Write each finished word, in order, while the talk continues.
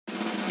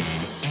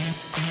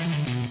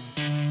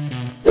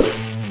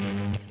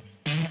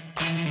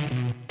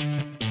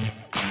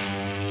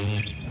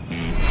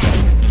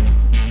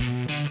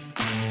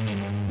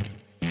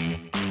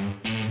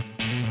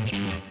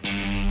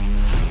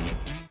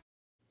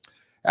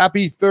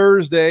Happy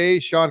Thursday.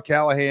 Sean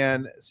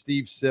Callahan,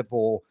 Steve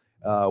Sipple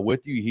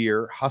with you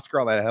here.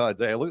 HuskerOnline Headlines.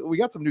 Hey, look, we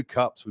got some new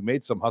cups. We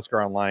made some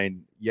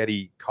HuskerOnline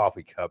Yeti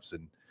coffee cups.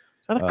 And is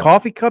that a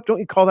coffee cup? Don't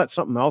you call that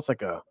something else?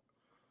 Like a,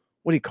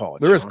 what do you call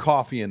it? There Sean? is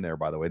coffee in there,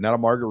 by the way, not a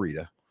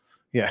margarita.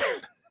 Yeah.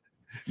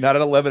 Not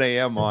at 11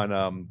 a.m.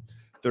 on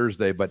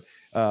Thursday. But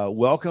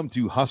welcome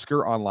to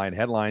HuskerOnline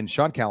Headlines.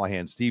 Sean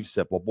Callahan, Steve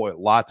Sipple. Boy, a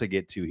lot to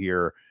get to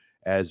here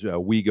as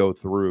we go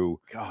through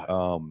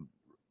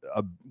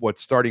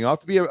what's starting off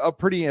to be a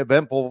pretty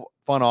eventful,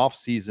 fun off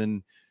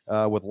season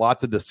with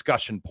lots of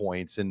discussion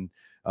points. And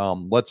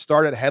let's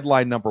start at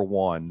headline number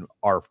one,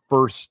 our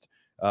first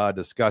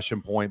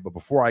discussion point. But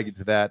before I get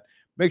to that,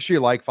 make sure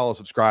you like, follow,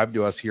 subscribe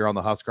to us here on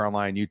the Husker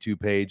Online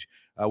YouTube page.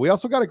 We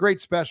also got a great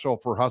special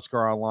for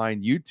Husker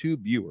Online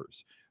YouTube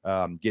viewers.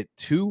 Get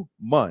 2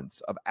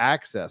 months of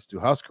access to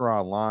Husker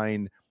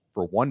Online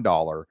for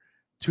 $1.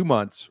 2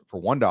 months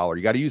for $1.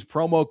 You got to use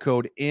promo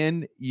code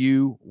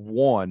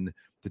NU1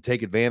 to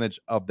take advantage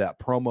of that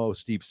promo,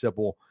 Steve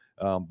Sipple.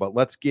 But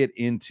let's get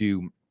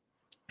into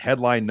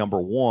headline number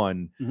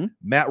one. Mm-hmm.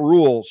 Matt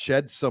Rule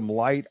sheds some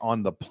light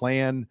on the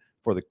plan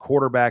for the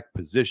quarterback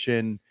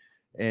position.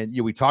 And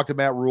we talked to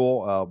Matt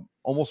Rule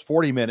almost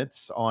 40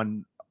 minutes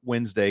on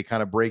Wednesday,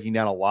 kind of breaking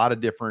down a lot of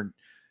different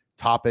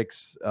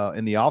topics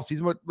in the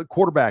offseason. But the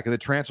quarterback and the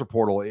transfer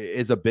portal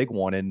is a big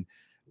one. And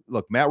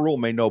look, Matt Rule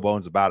made no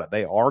bones about it.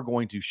 They are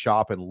going to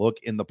shop and look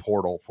in the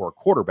portal for a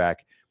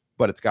quarterback,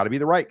 but it's got to be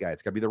the right guy.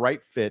 It's got to be the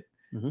right fit.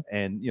 Mm-hmm.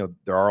 And,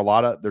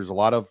 there's a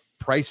lot of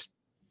price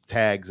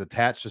tags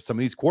attached to some of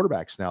these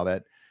quarterbacks now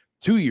that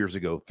 2 years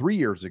ago, 3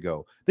 years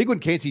ago, I think when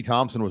Casey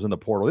Thompson was in the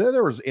portal,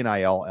 there was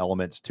NIL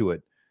elements to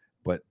it,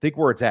 but think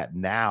where it's at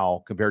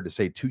now compared to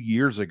say 2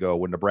 years ago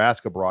when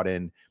Nebraska brought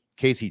in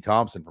Casey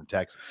Thompson from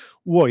Texas.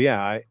 Well,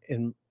 yeah.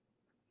 And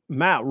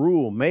Matt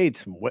Rule made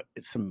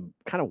some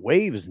kind of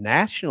waves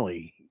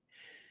nationally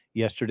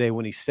yesterday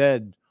when he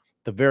said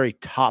the very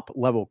top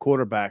level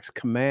quarterbacks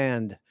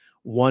command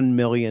 $1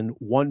 million,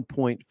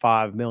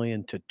 $1.5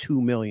 million to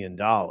 $2 million.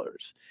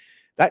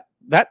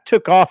 That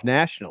took off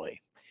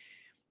nationally.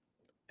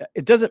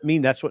 It doesn't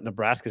mean that's what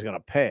Nebraska is going to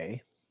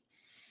pay.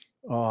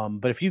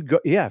 But if you go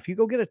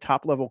get a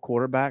top level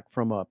quarterback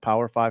from a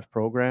Power 5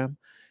 program,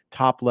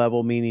 top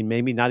level meaning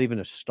maybe not even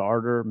a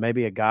starter,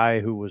 maybe a guy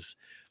who was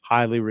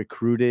highly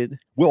recruited.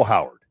 Will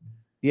Howard.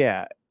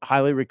 Yeah,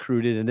 highly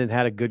recruited and then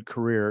had a good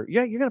career.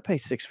 Yeah, you're going to pay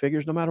six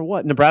figures no matter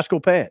what. Nebraska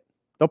will pay it.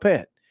 They'll pay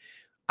it.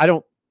 I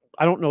don't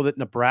know that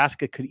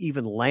Nebraska could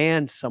even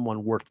land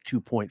someone worth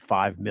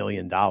 $2.5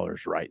 million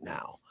right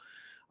now.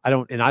 I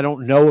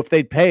don't know if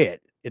they'd pay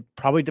it. It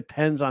probably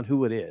depends on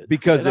who it is.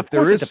 Because if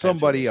there is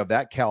somebody of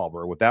that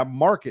caliber with that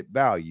market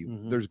value,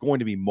 mm-hmm. there's going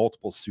to be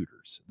multiple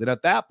suitors. Then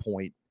at that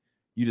point,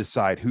 you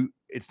decide who.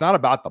 It's not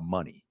about the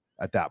money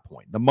at that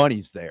point. The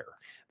money's there.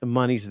 The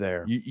money's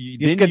there. You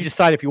just got to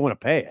decide if you want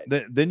to pay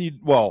it. Then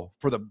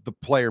for the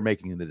player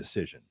making the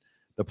decision.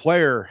 The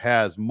player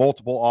has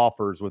multiple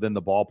offers within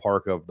the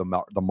ballpark of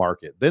the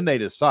market. Then they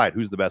decide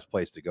who's the best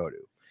place to go to.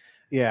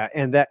 Yeah,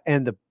 and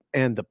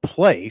the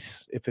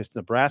place, if it's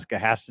Nebraska,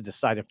 has to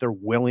decide if they're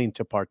willing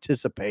to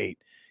participate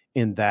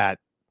in that.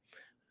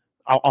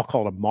 I'll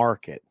call it a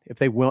market. If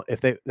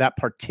that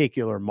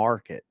particular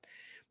market,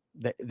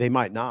 they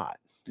might not.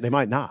 They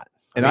might not.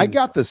 And I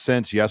got the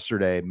sense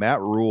yesterday,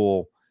 Matt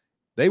Rule,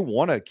 they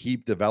want to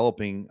keep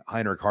developing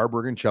Heinrich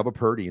Haarberg and Chubba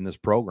Purdy in this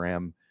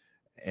program.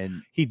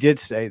 And he did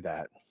say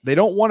that. They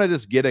don't want to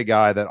just get a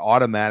guy that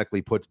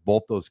automatically puts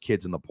both those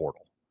kids in the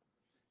portal.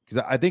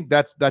 Because I think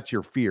that's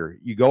your fear.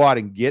 You go out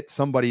and get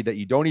somebody that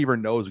you don't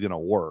even know is going to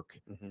work.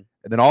 Mm-hmm. And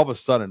then all of a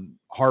sudden,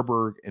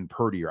 Haarberg and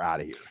Purdy are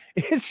out of here.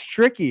 It's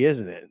tricky,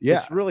 isn't it? Yeah.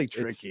 It's really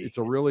tricky. It's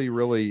a really,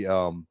 really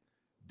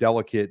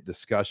delicate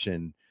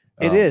discussion.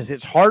 It is.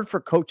 It's hard for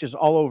coaches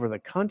all over the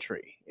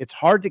country. It's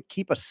hard to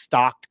keep a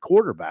stocked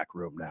quarterback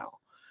room now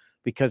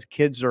because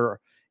kids are,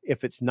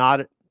 if it's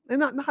not, and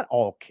not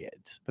all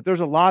kids, but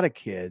there's a lot of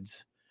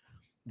kids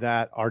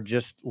that are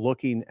just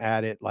looking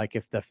at it like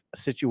if the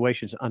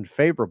situation's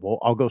unfavorable,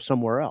 I'll go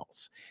somewhere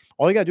else.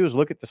 All you got to do is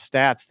look at the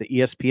stats that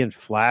ESPN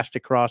flashed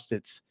across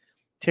its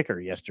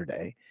ticker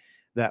yesterday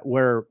that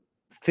where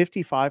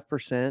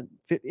 55%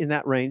 in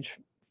that range,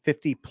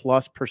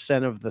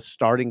 50+% of the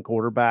starting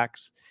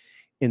quarterbacks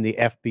in the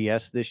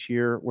FBS this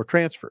year were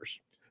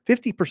transfers.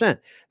 50%.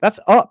 That's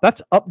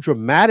up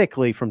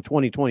dramatically from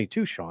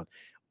 2022, Sean.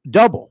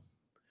 Double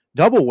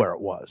where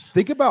it was.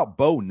 Think about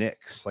Bo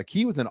Nix. Like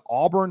he was an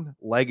Auburn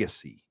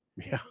legacy.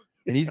 Yeah.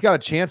 And he's got a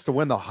chance to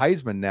win the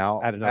Heisman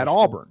now at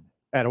Auburn.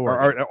 At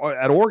Oregon. Or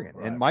at Oregon.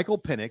 Right. And Michael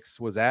Penix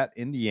was at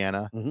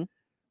Indiana. Mm-hmm.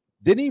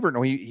 Didn't even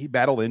know he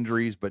battled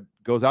injuries, but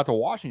goes out to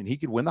Washington. He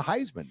could win the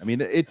Heisman. I mean,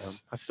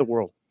 that's the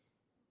world.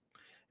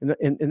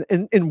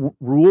 And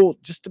Rule,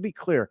 just to be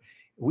clear,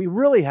 we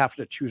really have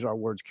to choose our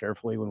words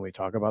carefully when we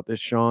talk about this,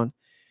 Sean,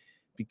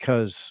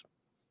 because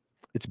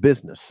it's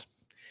business.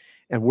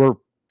 And we're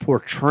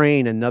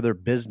portraying another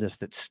business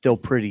that's still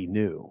pretty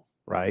new,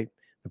 right?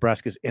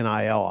 Nebraska's NIL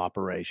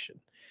operation.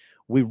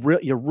 You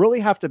really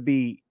have to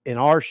be in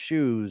our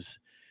shoes.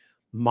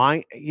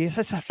 You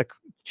just have to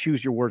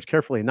choose your words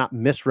carefully and not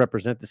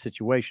misrepresent the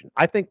situation.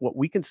 I think what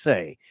we can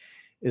say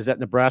is that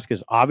Nebraska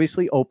is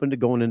obviously open to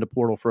going into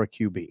portal for a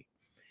QB.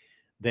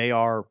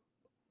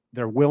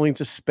 They're willing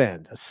to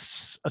spend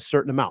a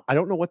certain amount. I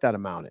don't know what that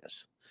amount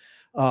is.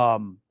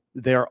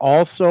 They're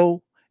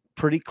also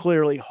pretty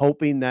clearly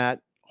hoping that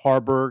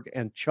Harburg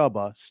and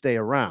Chuba stay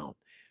around.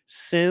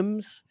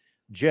 Sims,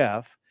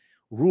 Jeff,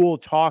 Rule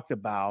talked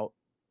about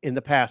in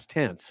the past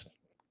tense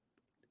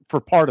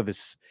for part of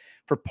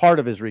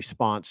his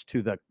response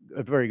to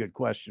a very good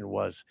question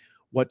was,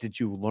 what did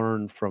you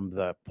learn from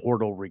the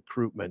portal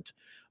recruitment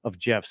of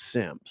Jeff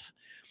Sims?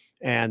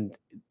 And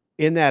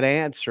in that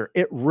answer,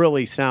 it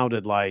really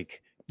sounded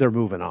like they're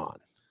moving on.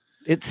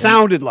 It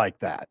sounded like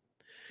that.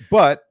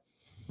 But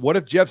what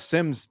if Jeff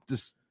Sims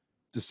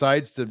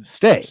decides to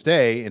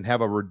stay and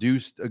have a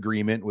reduced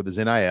agreement with his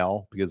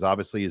NIL, because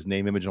obviously his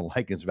name, image, and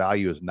likeness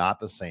value is not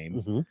the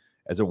same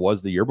as it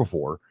was the year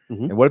before?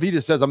 And what if he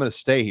just says, I'm going to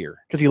stay here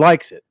because he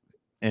likes it?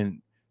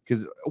 And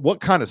because what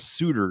kind of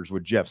suitors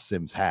would Jeff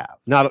Sims have?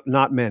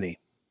 Not many.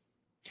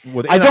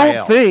 With NIL, I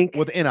don't think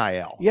with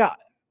NIL. Yeah.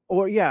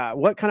 Or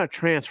what kind of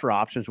transfer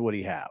options would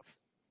he have?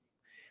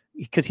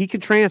 Because he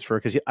could transfer,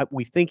 because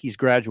we think he's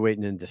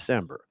graduating in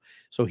December.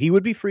 So he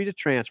would be free to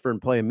transfer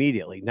and play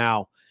immediately.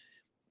 Now,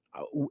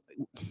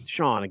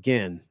 Sean,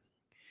 again,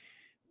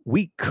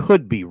 we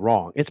could be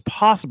wrong. It's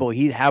possible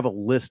he'd have a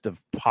list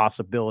of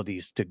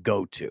possibilities to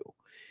go to.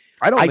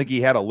 I don't think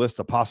he had a list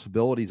of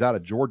possibilities out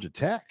of Georgia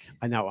Tech.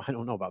 I know. I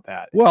don't know about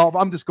that. Well,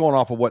 I'm just going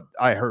off of what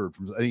I heard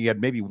from. He had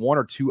maybe one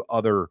or two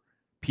other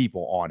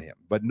people on him,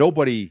 but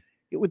nobody.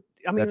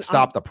 That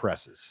stopped the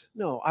presses.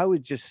 No, I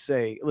would just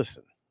say,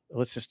 listen,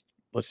 let's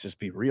just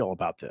be real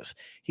about this.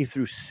 He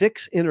threw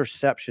 6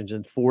 interceptions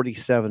in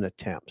 47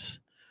 attempts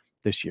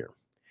this year.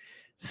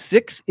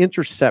 6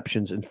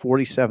 interceptions in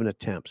 47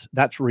 attempts.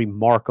 That's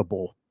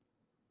remarkable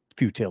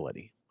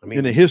futility. I mean,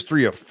 in the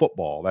history of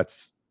football,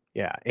 that's.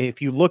 Yeah.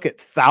 If you look at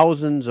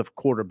thousands of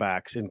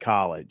quarterbacks in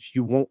college,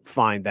 you won't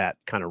find that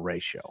kind of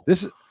ratio.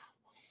 This is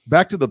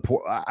back to the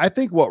point. I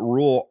think what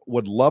Rule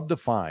would love to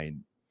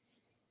find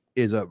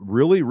is a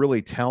really,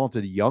 really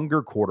talented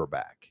younger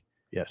quarterback.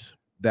 Yes.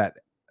 That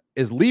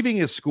is leaving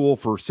his school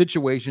for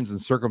situations and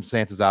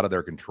circumstances out of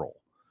their control.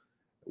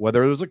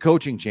 Whether there's a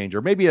coaching change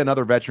or maybe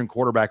another veteran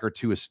quarterback or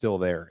two is still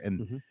there,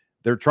 and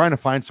they're trying to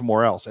find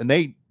somewhere else. And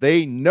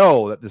they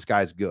know that this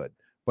guy's good,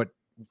 but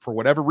for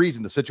whatever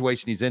reason, the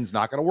situation he's in is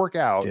not going to work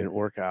out. Didn't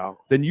work out.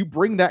 Then you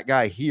bring that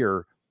guy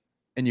here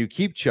and you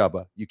keep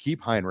Chuba, you keep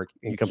Heinrich,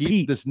 and you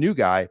keep this new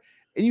guy,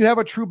 and you have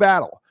a true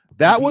battle.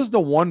 That was the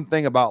one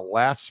thing about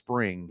last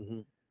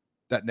spring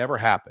that never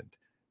happened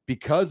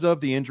because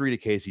of the injury to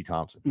Casey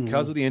Thompson,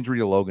 because of the injury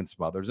to Logan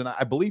Smothers. And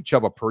I believe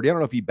Chuba Purdy, I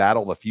don't know if he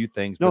battled a few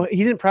things. No,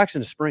 he didn't practice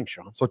in the spring,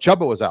 Sean. So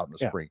Chuba was out in the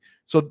spring.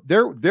 So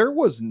there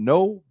was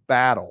no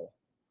battle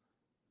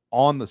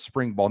on the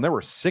spring ball. And there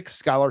were 6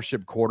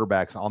 scholarship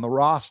quarterbacks on the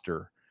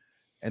roster,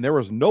 and there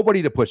was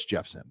nobody to push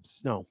Jeff Sims.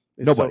 No,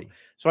 nobody.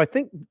 So I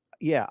think,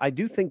 I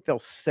do think they'll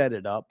set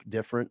it up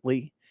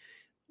differently.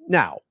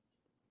 Now,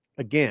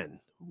 again,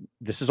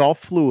 this is all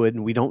fluid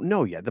and we don't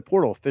know yet. The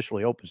portal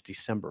officially opens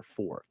December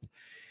 4th.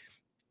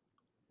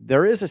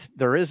 There is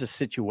a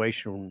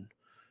situation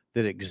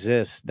that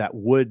exists that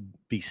would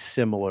be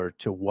similar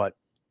to what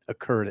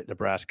occurred at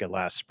Nebraska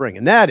last spring.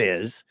 And that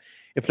is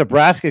if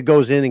Nebraska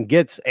goes in and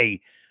gets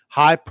a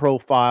high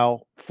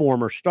profile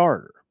former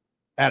starter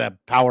at a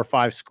Power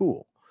 5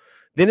 school,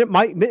 then it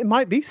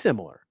might be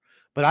similar,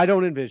 but I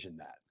don't envision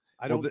that.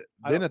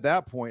 At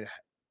that point,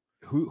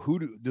 who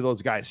do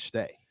those guys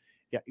stay?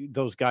 Yeah,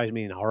 those guys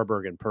mean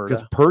Harburg and Purdy.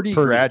 Because Purdy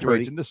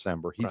graduates in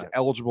December. He's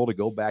eligible to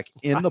go back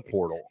in the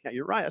portal. Yeah,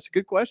 you're right. That's a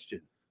good question.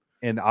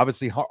 And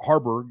obviously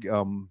Harburg,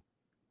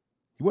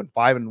 he went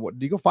 5 and what?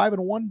 Did he go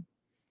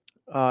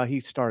 5-1? He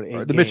started 8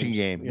 games. The Michigan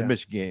game. Yeah. The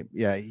Michigan game.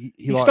 Yeah,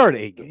 he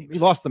started 8 games. He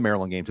lost the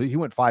Maryland game, so he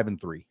went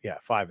 5-3. Yeah,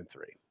 5-3.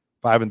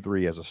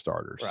 5-3 as a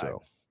starter. Right.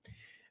 So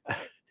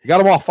he got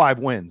them all 5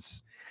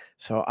 wins.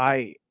 So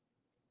I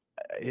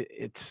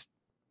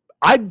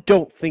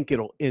don't think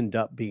it'll end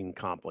up being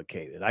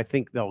complicated. I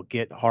think they'll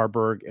get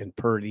Harburg and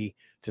Purdy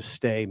to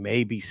stay.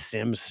 Maybe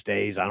Sims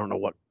stays. I don't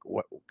know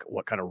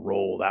what kind of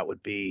role that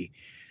would be.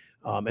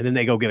 And then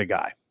they go get a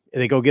guy.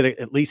 They go get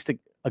at least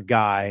a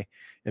guy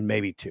and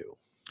maybe 2.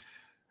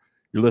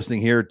 You're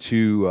listening here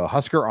to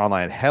Husker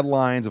Online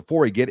Headlines.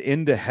 Before we get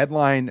into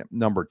headline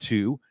number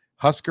 2,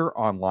 Husker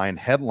Online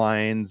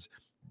Headlines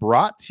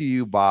brought to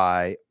you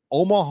by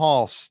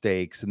Omaha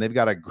Steaks, and they've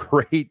got a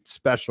great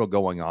special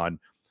going on.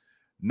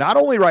 Not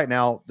only right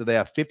now do they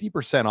have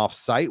 50% off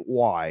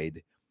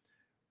site-wide,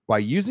 by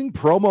using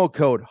promo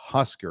code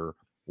Husker,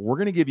 we're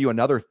going to give you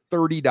another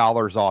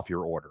 $30 off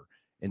your order.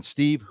 And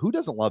Steve, who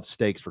doesn't love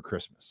steaks for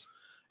Christmas?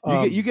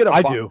 You get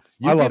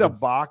a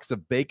box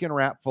of bacon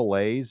wrapped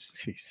fillets.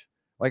 Jeez.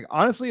 Like,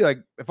 honestly, like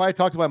if I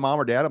talk to my mom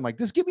or dad, I'm like,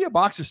 just give me a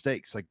box of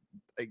steaks. Like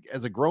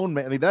as a grown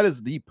man, I mean, that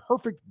is the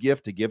perfect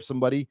gift to give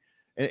somebody.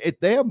 And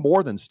they have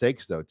more than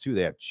steaks though, too.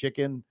 They have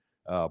chicken,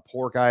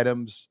 pork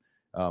items,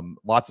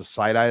 lots of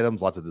side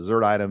items, lots of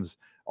dessert items.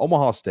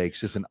 Omaha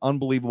Steaks is an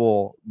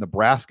unbelievable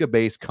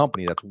Nebraska-based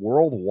company that's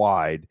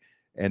worldwide,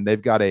 and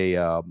they've got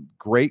a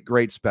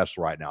great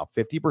special right now,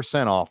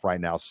 50% off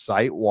right now,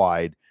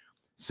 site-wide.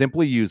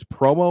 Simply use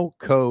promo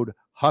code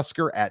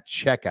Husker at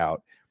checkout,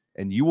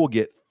 and you will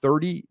get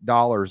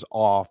 $30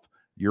 off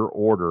your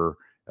order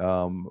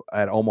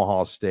at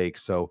Omaha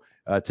Steaks. So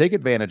take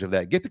advantage of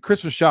that. Get the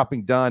Christmas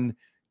shopping done.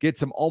 Get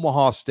some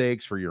Omaha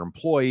Steaks for your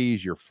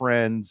employees, your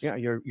friends. Yeah,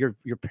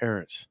 your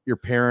parents. Your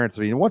parents.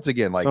 I mean, once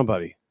again, like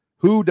somebody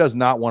who does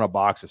not want a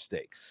box of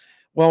steaks?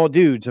 Well,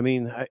 dudes, I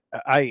mean,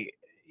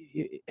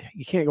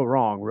 you can't go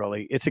wrong,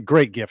 really. It's a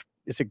great gift.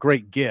 It's a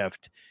great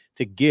gift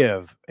to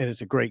give, and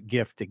it's a great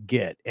gift to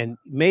get. And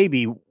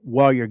maybe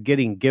while you're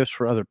getting gifts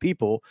for other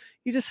people,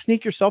 you just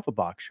sneak yourself a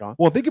box, Sean.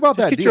 Well, think about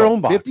just that get deal. your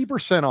own box.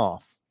 50%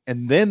 off,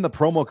 and then the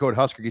promo code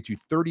Husker gets you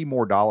 $30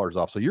 more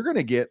off. So you're going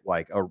to get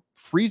like a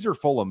freezer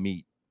full of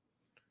meat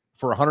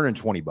for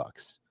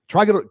 $120.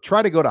 Try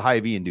to go to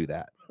Hy-Vee and do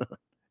that.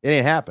 It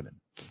ain't happening.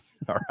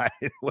 All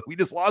right. We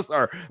just lost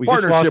our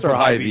partnership with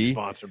Hy-Vee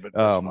sponsor, but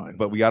that's fine.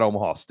 But we got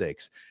Omaha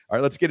Steaks. All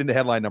right, let's get into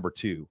headline number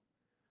 2.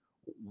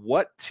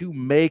 What to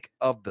make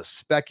of the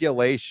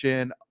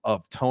speculation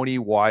of Tony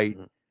White?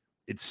 Mm-hmm.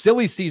 It's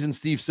silly season,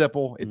 Steve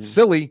Sipple. It's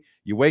silly.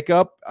 You wake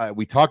up.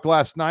 We talked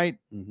last night.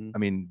 I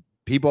mean,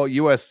 people at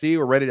USC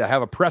were ready to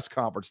have a press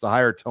conference to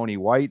hire Tony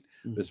White.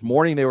 This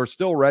morning, they were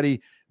still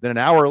ready. Then an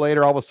hour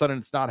later, all of a sudden,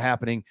 it's not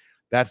happening.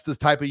 That's the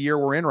type of year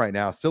we're in right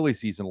now. Silly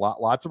season.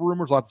 Lots of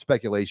rumors, lots of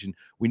speculation.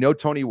 We know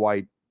Tony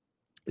White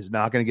is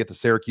not going to get the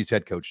Syracuse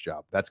head coach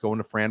job. That's going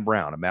to Fran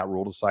Brown, a Matt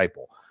Rule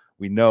disciple.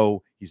 We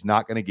know he's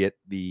not going to get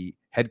the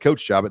head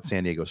coach job at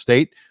San Diego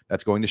State.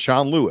 That's going to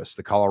Sean Lewis,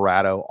 the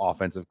Colorado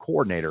offensive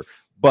coordinator.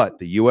 But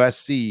the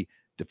USC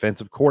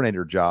defensive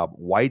coordinator job,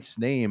 White's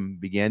name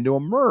began to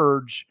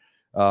emerge.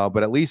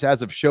 But at least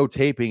as of show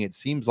taping, it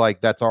seems like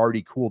that's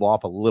already cooled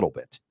off a little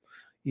bit.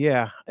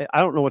 Yeah,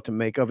 I don't know what to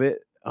make of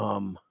it.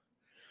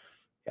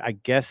 I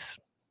guess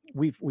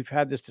we've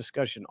had this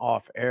discussion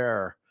off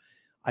air.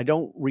 I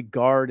don't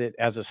regard it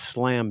as a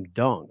slam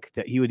dunk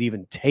that he would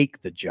even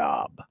take the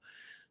job.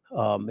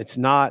 It's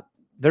not.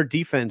 Their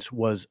defense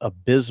was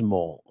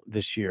abysmal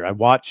this year. I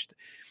watched,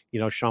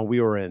 Sean,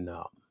 we were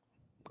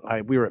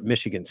at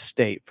Michigan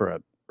State for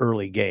an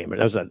early game. It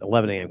was an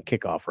 11 a.m.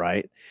 kickoff,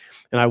 right?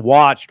 And I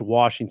watched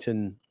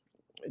Washington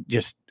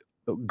just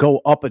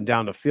go up and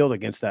down the field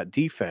against that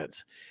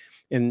defense.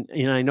 And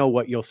I know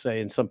what you'll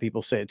say, and some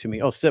people say it to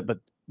me. Oh, but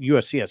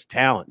USC has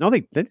talent. No,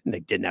 they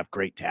didn't have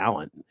great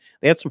talent.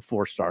 They had some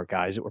 4-star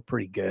guys that were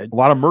pretty good. A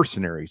lot of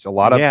mercenaries. A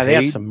lot of they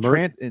had some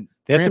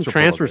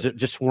transfers that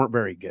just weren't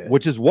very good.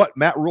 Which is what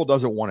Matt Rule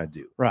doesn't want to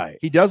do. Right.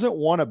 He doesn't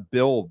want to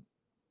build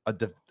a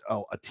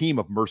team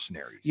of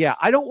mercenaries. Yeah,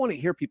 I don't want to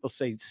hear people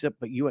say,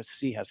 but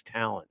USC has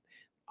talent.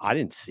 I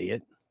didn't see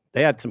it.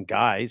 They had some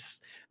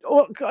guys.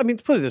 Well, I mean,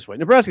 put it this way.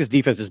 Nebraska's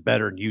defense is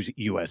better than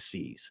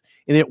USC's,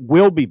 and it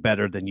will be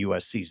better than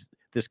USC's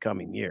this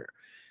coming year.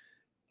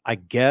 I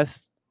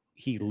guess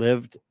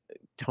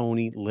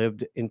Tony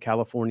lived in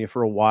California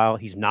for a while.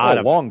 He's not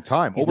a long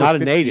time. He's not a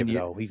native,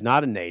 though. He's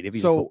not a native.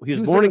 He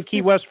was born in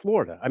Key West,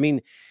 Florida. I mean,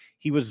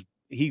 he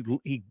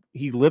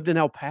lived in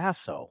El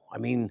Paso. I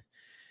mean,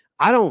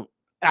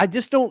 I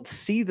just don't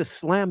see the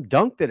slam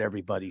dunk that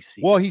everybody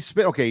sees. Well, he's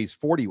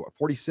 40,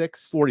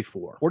 46?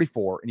 44.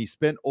 44, and he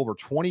spent over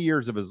 20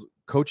 years of his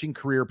coaching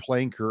career,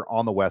 playing career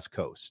on the West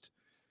Coast.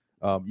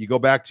 You go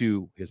back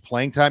to his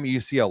playing time at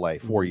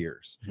UCLA, 4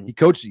 years. He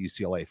coached at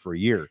UCLA for a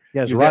year.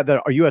 Yeah, he's right.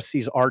 That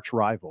USC's arch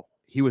rival.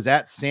 He was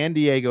at San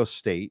Diego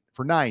State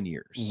for 9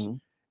 years.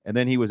 And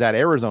then he was at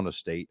Arizona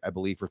State, I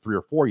believe, for 3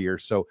 or 4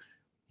 years. So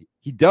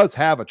he does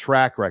have a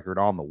track record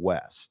on the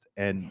West.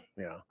 And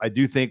I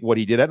do think what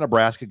he did at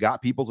Nebraska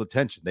got people's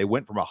attention. They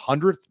went from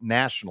 100th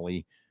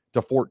nationally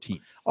to 14th.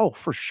 Oh,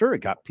 for sure. It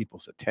got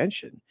people's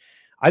attention.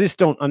 I just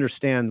don't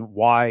understand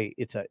why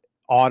it's an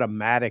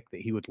automatic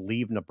that he would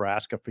leave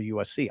Nebraska for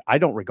USC. I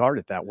don't regard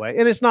it that way.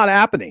 And it's not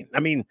happening.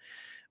 I mean,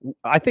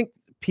 I think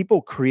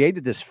people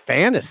created this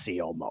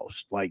fantasy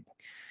almost like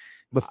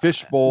the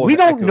fishbowl. We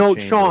don't know,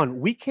 Sean.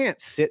 We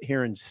can't sit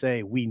here and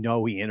say we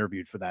know he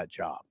interviewed for that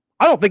job.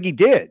 I don't think he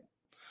did.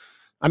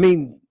 I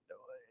mean,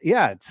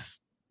 it's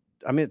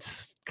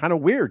kind of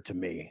weird to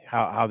me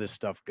how this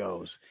stuff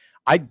goes.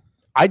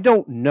 I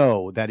don't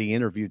know that he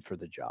interviewed for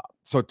the job.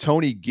 So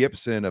Tony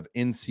Gibson of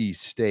NC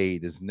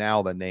State is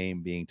now the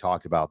name being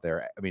talked about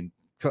there. I mean,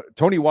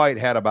 Tony White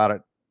had about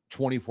a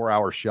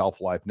 24-hour shelf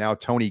life. Now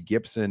Tony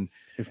Gibson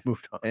has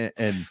moved on.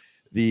 And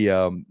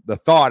the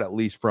thought, at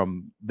least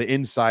from the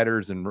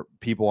insiders and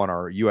people on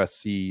our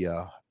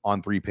USC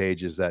on 3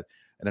 pages, that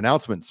an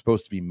announcement is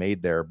supposed to be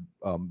made there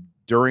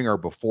during or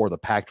before the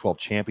Pac-12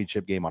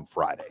 championship game on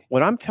Friday.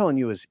 What I'm telling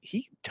you is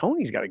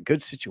Tony's got a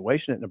good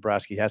situation at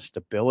Nebraska. He has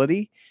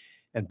stability.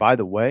 And by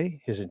the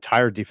way, his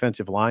entire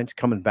defensive line's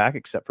coming back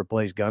except for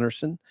Blaise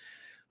Gunnerson.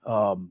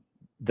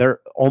 They're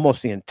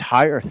almost the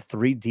entire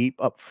 3 deep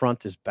up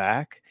front is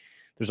back.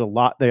 There's a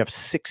lot. They have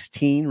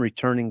 16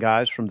 returning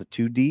guys from the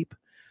 2 deep.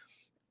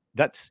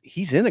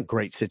 He's in a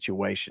great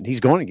situation. He's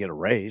going to get a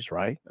raise,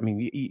 right? I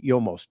mean, you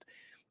almost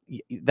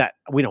that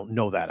we don't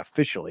know that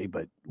officially,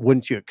 but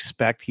wouldn't you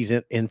expect he's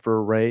in for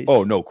a raise?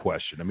 Oh, no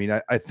question. I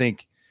mean, I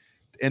think,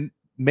 and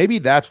maybe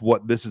that's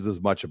what this is as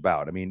much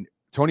about. I mean,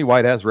 Tony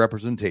White has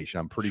representation.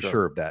 I'm pretty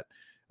sure of that.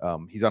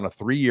 He's on a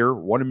 3-year,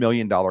 $1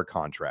 million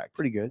contract.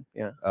 Pretty good.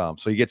 Yeah.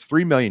 So he gets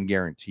 $3 million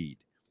guaranteed.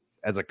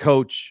 As a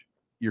coach,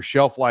 your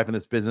shelf life in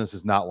this business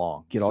is not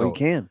long. Get all you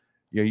can.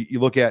 You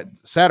look at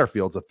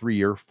Satterfield's a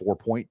 3-year,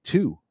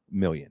 $4.2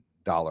 million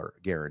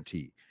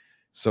guarantee.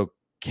 So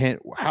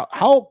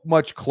how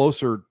much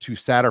closer to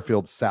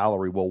Satterfield's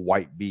salary will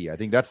White be? I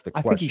think that's the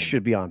question. I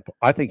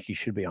think he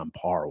should be on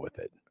par with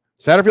it.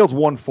 Satterfield's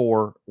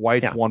 1.4,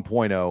 White's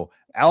 1.0.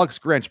 Alex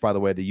Grinch, by the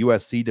way, the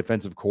USC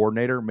defensive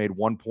coordinator, made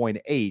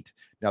 1.8.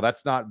 Now,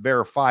 that's not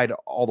verified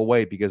all the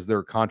way because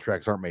their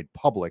contracts aren't made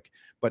public,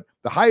 but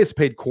the highest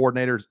paid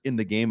coordinators in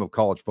the game of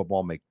college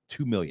football make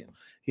 $2 million.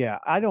 Yeah,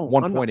 I don't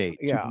 1.8.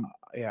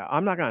 Yeah,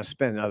 I'm not going to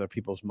spend other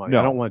people's money. No.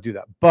 I don't want to do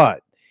that.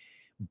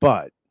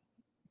 But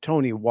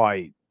Tony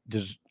White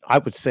does, I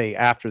would say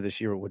after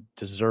this year, would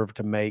deserve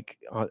to make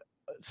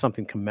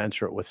something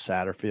commensurate with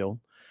Satterfield.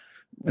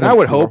 And I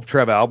would hope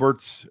Trev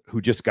Alberts,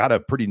 who just got a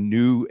pretty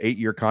new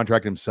 8-year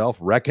contract himself,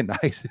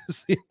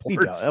 recognizes the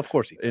importance. He does. Of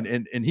course he does.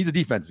 And he's a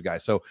defensive guy.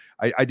 So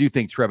I do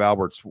think Trev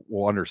Alberts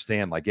will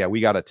understand, like, yeah, we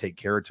got to take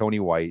care of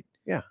Tony White.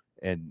 Yeah.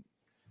 And,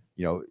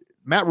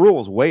 Matt Rule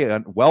is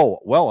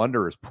well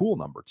under his pool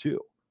number too.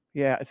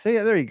 Yeah. See,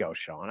 there you go,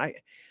 Sean.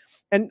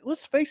 And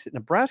let's face it,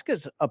 Nebraska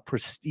is a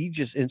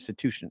prestigious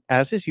institution,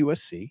 as is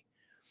USC.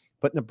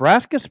 But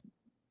Nebraska's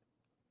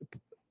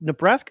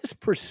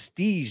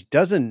prestige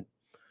doesn't,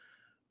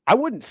 I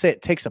wouldn't say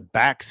it takes a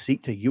back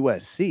seat to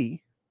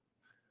USC.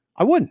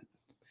 I wouldn't.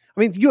 I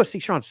mean,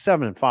 USC, Sean,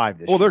 7-5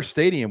 this year. Well, their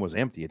stadium was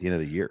empty at the end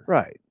of the year.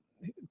 Right.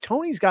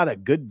 Tony's got a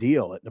good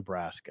deal at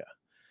Nebraska.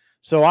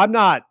 So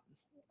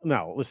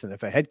listen,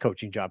 if a head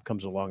coaching job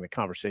comes along, the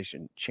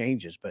conversation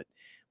changes. But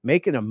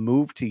making a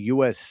move to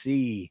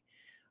USC,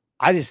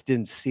 I just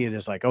didn't see it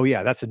as like, oh,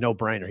 yeah, that's a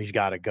no-brainer. He's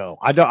got to go.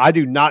 I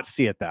do not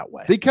see it that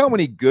way. Think how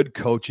many good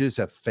coaches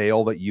have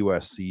failed at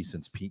USC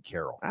since Pete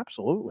Carroll.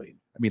 Absolutely.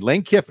 I mean,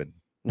 Lane Kiffin,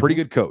 pretty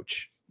good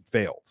coach,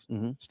 failed.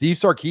 Steve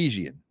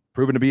Sarkisian,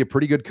 proven to be a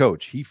pretty good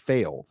coach. He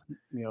failed.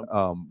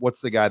 What's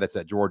the guy that's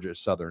at Georgia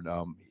Southern?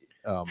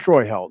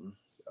 Troy Helton.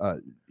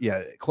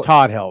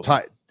 Todd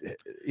Helton.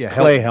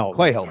 Clay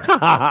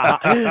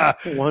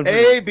Helton.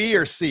 A, B,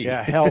 or C?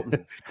 Yeah,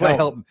 Helton. Clay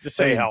Helton. Just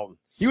say Helton.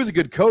 He was a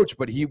good coach,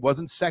 but he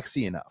wasn't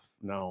sexy enough.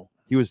 No.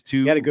 He was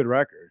too. He had a good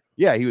record.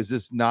 Yeah, he was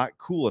just not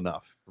cool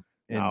enough.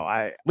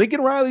 And Lincoln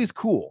Riley's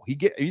cool.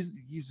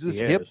 He's this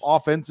hip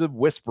offensive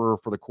whisperer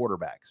for the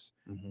quarterbacks.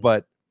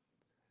 But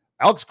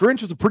Alex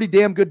Grinch was a pretty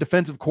damn good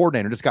defensive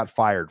coordinator. Just got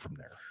fired from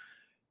there.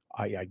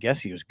 I guess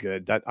he was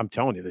good. I'm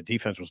telling you, the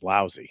defense was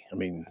lousy. I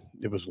mean,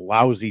 it was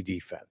lousy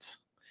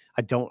defense.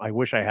 I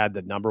wish I had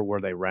the number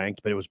where they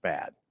ranked, but it was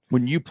bad.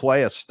 When you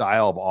play a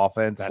style of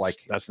offense,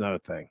 that's another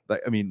thing.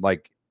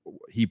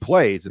 He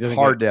plays. It's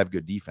hard to have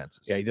good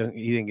defenses. Yeah, he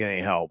didn't get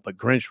any help. But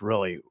Grinch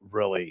really.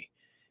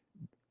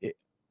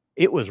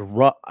 It was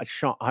rough.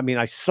 I mean,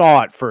 I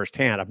saw it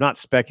firsthand. I'm not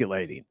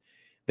speculating.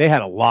 They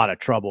had a lot of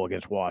trouble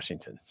against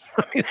Washington.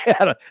 I mean,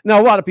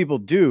 a lot of people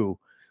do,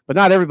 but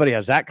not everybody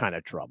has that kind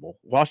of trouble.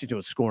 Washington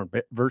was scoring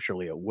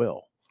virtually at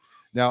will.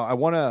 Now, I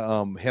want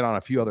to hit on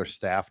a few other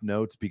staff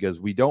notes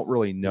because we don't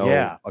really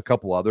know a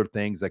couple other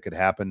things that could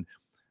happen.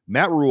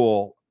 Matt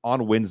Rule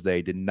on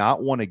Wednesday did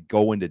not want to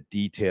go into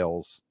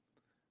details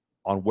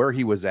on where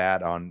he was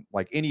at on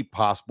like any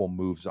possible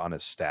moves on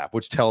his staff,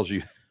 which tells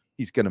you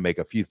he's going to make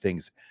a few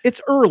things.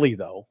 It's early,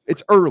 though.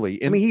 It's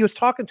early. I mean, he was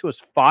talking to us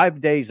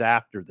 5 days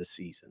after the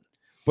season.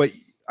 But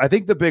I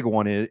think the big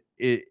one is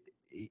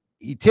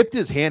he tipped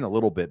his hand a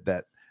little bit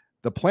that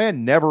the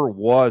plan never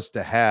was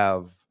to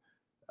have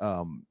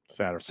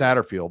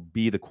Satterfield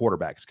be the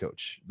quarterback's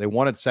coach. They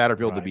wanted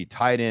Satterfield to be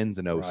tight ends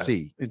and OC.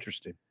 Right.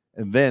 Interesting.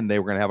 And then they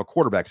were going to have a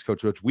quarterback's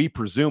coach, which we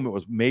presume it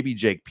was maybe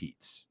Jake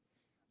Peets.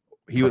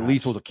 He at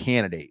least was a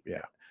candidate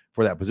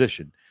for that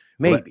position.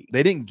 Maybe. But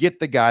they didn't get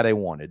the guy they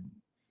wanted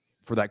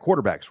for that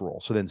quarterback's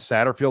role. So then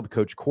Satterfield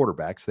coached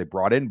quarterbacks. They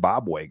brought in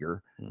Bob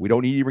Wager. We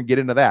don't need to even get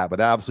into that, but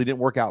that obviously didn't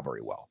work out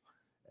very well.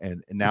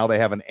 And now they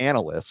have an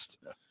analyst,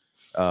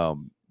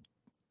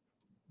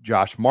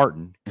 Josh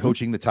Martin,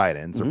 coaching the tight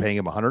ends. They're paying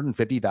him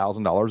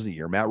 $150,000 a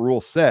year. Matt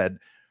Rule said,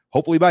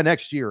 hopefully by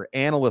next year,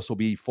 analysts will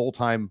be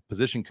full-time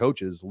position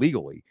coaches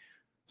legally.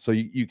 So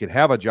you can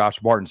have a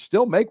Josh Martin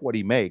still make what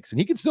he makes, and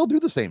he can still do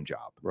the same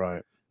job.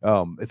 Right.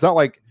 It's not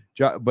like,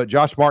 but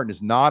Josh Martin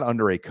is not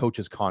under a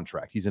coach's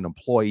contract. He's an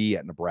employee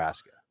at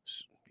Nebraska.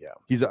 Yeah.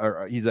 He's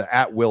an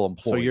at-will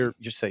employee. So you're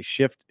just say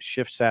shift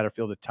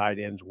Satterfield to tight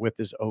ends with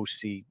his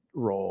OC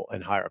role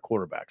and hire a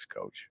quarterback's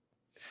coach.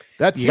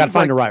 You got to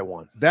find the right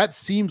one. That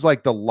seems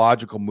like the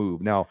logical move.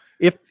 Now,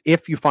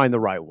 if you find the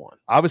right one,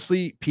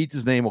 obviously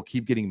Pete's name will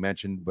keep getting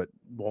mentioned, but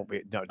won't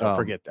be. No, don't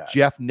forget that.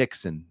 Jeff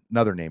Nixon,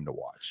 another name to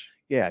watch.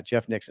 Yeah,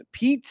 Jeff Nixon.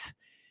 Pete's.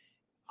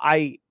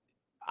 I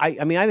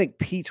mean, I think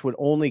Pete's would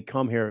only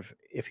come here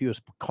if he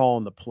was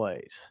calling the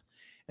plays,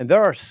 And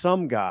there are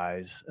some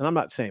guys, and I'm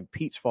not saying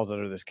Pete's falls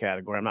under this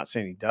category. I'm not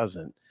saying he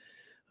doesn't.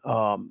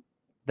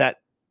 That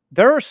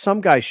there are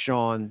some guys,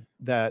 Sean,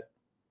 that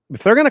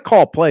if they're going to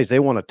call plays, they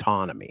want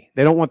autonomy.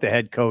 They don't want the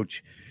head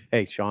coach.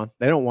 Hey, Sean,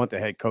 they don't want the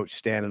head coach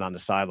standing on the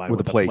sideline with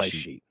a play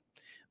sheet.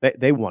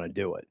 They want to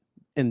do it.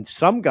 And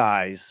some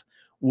guys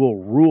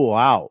will rule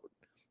out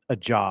a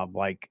job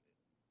like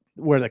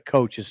where the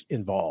coach is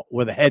involved,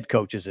 where the head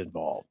coach is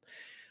involved.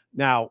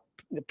 Now,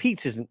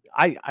 Pete's isn't.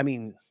 I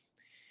mean,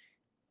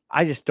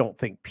 I just don't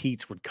think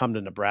Pete's would come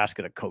to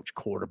Nebraska to coach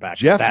quarterbacks.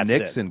 Jeff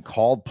Nixon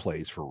called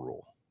plays for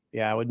Rule.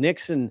 Yeah, with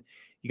Nixon,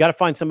 you got to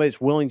find somebody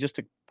that's willing just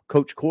to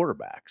coach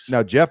quarterbacks.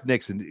 Now, Jeff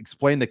Nixon,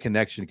 explain the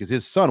connection, because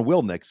his son,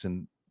 Will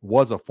Nixon,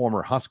 was a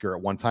former Husker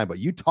at one time, but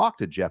you talked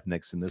to Jeff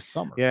Nixon this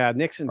summer. Yeah,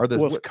 Nixon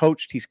was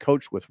coached. He's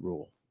coached with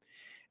Rule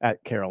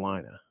at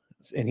Carolina.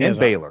 And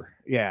Baylor.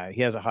 He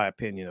has a high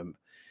opinion of him.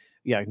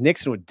 Yeah,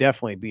 Nixon would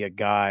definitely be a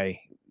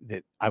guy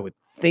that I would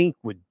think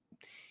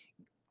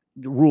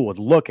Rule would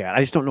look at.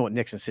 I just don't know what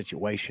Nixon's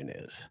situation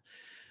is.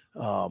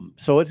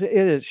 So it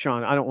is,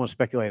 Sean, I don't want to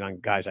speculate on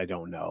guys I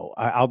don't know.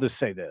 I'll just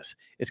say this.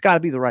 It's got to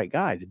be the right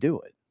guy to do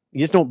it. You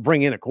just don't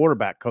bring in a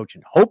quarterback coach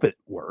and hope it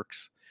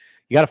works.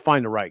 You got to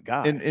find the right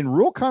guy. And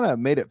Rule kind of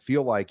made it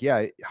feel like,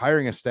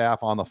 hiring a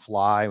staff on the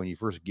fly when you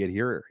first get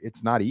here,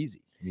 it's not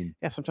easy. I mean,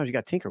 sometimes you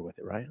got to tinker with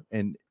it, right?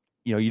 And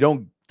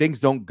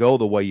things don't go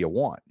the way you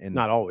want, and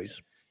not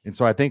always. And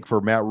so I think for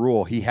Matt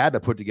Rule, he had to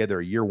put together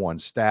a year one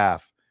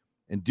staff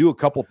and do a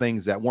couple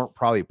things that weren't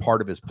probably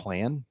part of his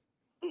plan.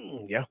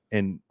 Yeah.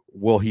 And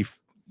will he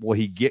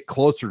get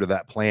closer to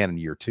that plan in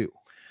year two?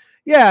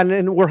 Yeah,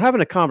 and we're having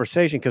a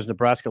conversation because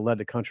Nebraska led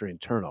the country in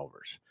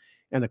turnovers,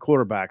 and the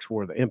quarterbacks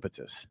were the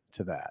impetus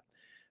to that.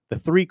 The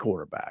three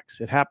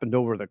quarterbacks. It happened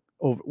over.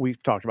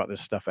 We've talked about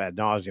this stuff ad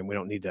nauseum. We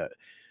don't need to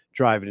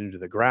drive it into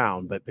the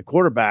ground, but the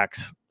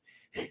quarterbacks,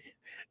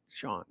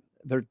 Sean,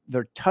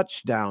 their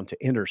touchdown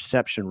to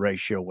interception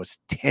ratio was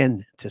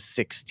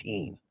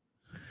 10-16.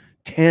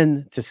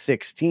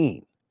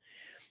 10-16.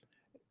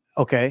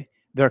 Okay,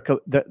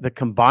 the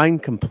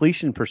combined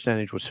completion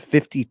percentage was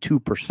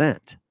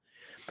 52%.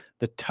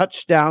 The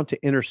touchdown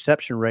to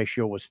interception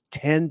ratio was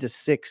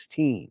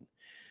 10-16.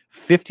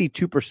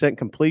 52%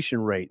 completion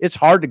rate. It's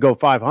hard to go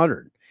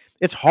 500.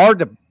 It's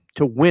hard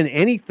to win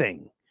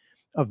anything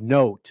of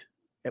note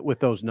with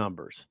those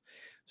numbers.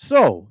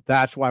 So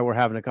that's why we're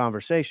having a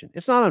conversation.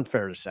 It's not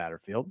unfair to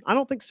Satterfield. I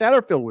don't think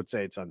Satterfield would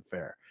say it's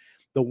unfair.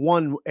 The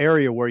one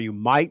area where you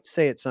might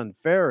say it's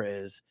unfair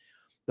is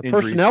the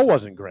injuries. Personnel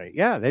wasn't great.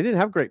 Yeah, they didn't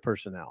have great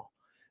personnel.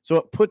 So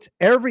it puts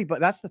everybody.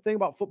 That's the thing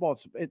about football.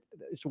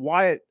 It's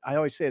why I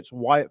always say it's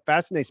why it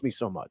fascinates me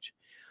so much,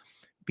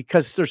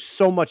 because there's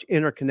so much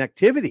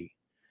interconnectivity.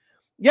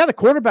 Yeah, the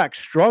quarterback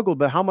struggled,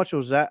 but how much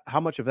of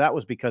that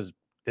was because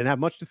didn't have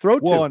much to throw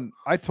to? Well, and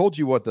I told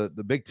you what the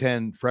Big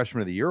Ten Freshman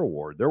of the Year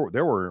award.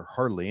 There were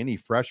hardly any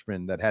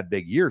freshmen that had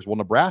big years. Well,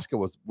 Nebraska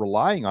was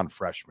relying on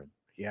freshmen.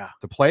 Yeah,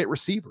 to play at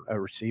receiver.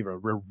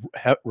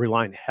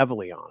 Relying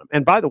heavily on them.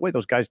 And by the way,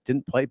 those guys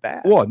didn't play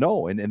bad. Well,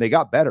 no, and they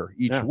got better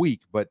each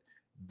week. But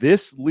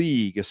this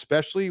league,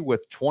 especially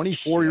with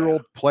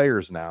 24-year-old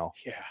players now,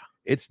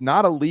 it's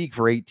not a league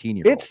for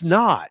 18-year-olds. It's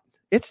not.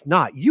 It's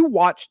not. You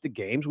watch the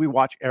games. We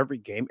watch every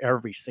game,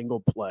 every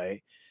single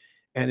play.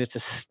 And it's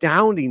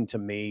astounding to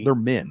me. They're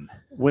men.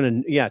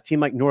 When a team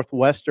like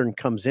Northwestern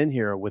comes in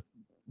here with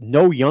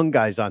no young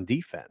guys on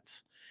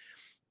defense.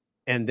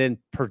 And then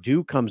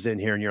Purdue comes in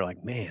here and you're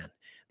like, man,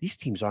 these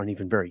teams aren't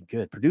even very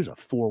good. Purdue's a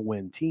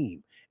 4-win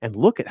team. And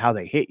look at how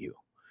they hit you.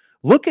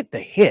 Look at the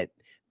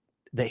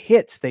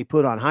hits they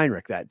put on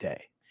Heinrich that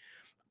day.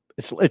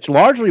 It's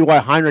largely why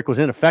Heinrich was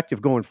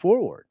ineffective going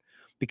forward,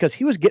 because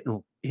he was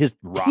getting his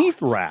teeth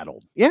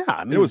rattled. Yeah.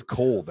 I mean, it was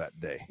cold that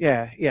day.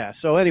 Yeah.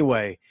 So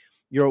anyway,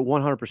 you're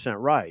 100%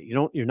 right.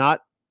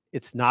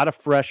 It's not a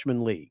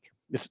freshman league.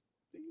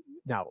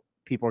 Now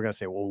people are going to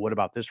say, well, what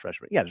about this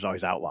freshman? Yeah, there's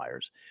always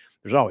outliers.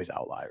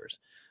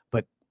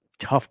 But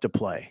tough to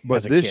play.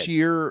 But this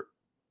year,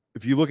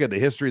 if you look at the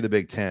history of the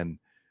Big Ten,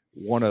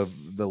 one of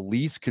the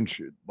least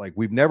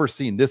we've never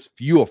seen this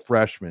few of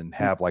freshmen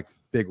have like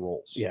big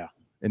roles. Yeah.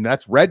 And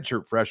that's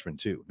redshirt freshmen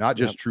too, not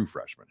just true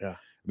freshmen. Yeah.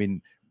 I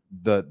mean,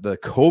 the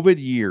COVID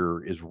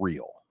year is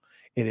real.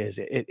 It is.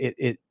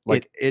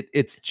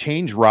 It's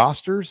changed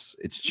rosters.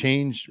 It's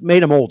changed,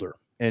 made them older.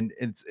 And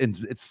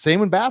it's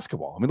same in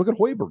basketball. I mean, look at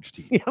Hoiberg's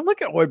team. Yeah,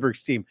 look at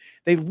Hoiberg's team.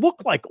 They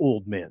look like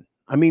old men.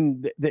 I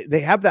mean, they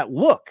have that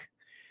look,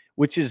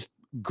 which is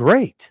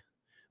great.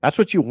 That's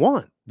what you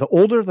want. The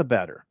older, the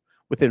better,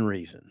 within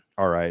reason.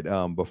 All right.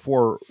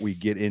 Before we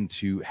get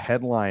into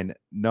headline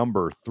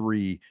number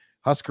 3,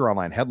 Husker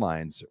Online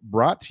Headlines,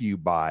 brought to you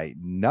by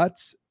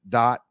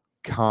nuts.com.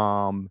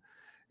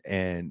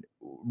 And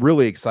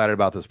really excited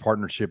about this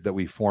partnership that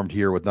we formed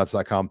here with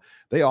nuts.com.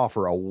 They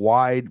offer a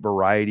wide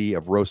variety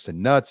of roasted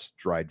nuts,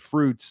 dried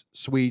fruits,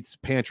 sweets,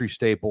 pantry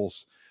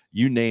staples,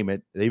 you name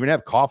it. They even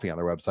have coffee on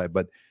their website,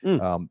 but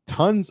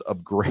tons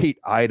of great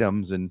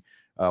items. And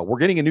we're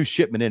getting a new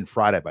shipment in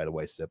Friday, by the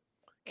way, Sip.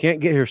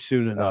 Can't get here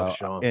soon enough,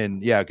 Sean.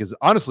 And yeah, because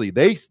honestly,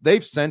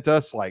 they've sent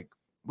us like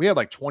we had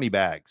like 20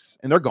 bags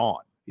and they're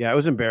gone. Yeah, it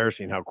was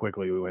embarrassing how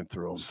quickly we went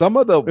through them. Some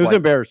of the it was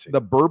embarrassing.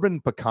 The bourbon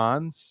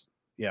pecans.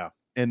 Yeah.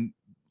 And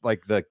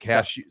like the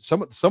cashew,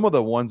 some of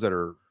the ones that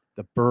are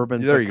the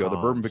bourbon. There you go. The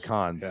bourbon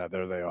pecans. Yeah,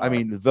 there they are. I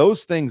mean,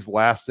 those things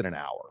lasted an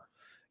hour.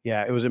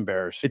 Yeah, it was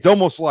embarrassing. It's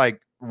almost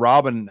like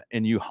Robin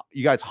and you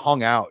guys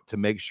hung out to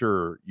make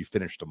sure you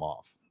finished them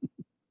off.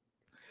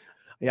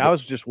 Yeah, I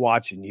was just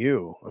watching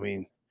you. I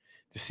mean,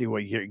 to see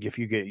if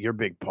you get your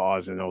big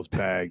paws in those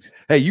bags.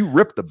 Hey, you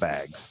ripped the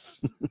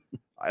bags.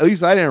 At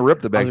least I didn't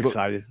rip the bags. I was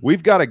excited.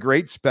 We've got a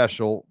great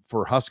special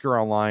for Husker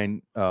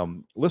Online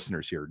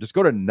listeners here. Just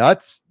go to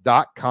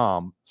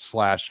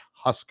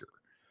nuts.com/Husker.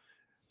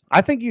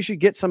 I think you should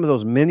get some of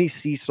those mini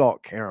sea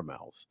salt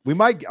caramels. We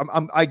might.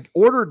 I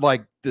ordered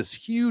like this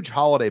huge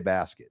holiday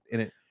basket,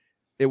 and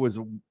it was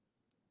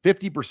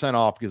 50%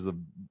 off because of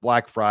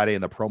Black Friday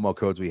and the promo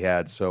codes we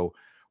had. So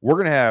we're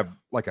gonna have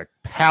like a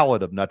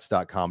pallet of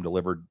nuts.com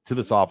delivered to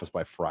this office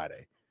by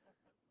Friday.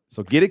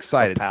 So get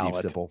excited, Steve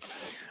Sipple.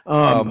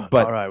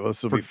 But all right, well,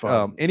 this will be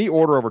fun. Any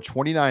order over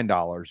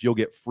 $29, you'll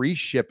get free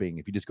shipping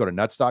if you just go to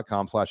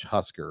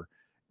nuts.com/Husker,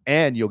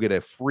 and you'll get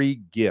a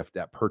free gift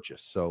at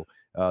purchase. So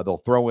they'll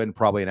throw in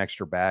probably an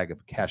extra bag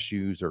of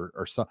cashews or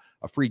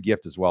a free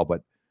gift as well.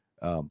 But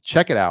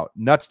check it out,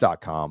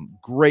 nuts.com.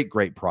 Great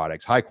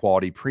products, high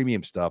quality,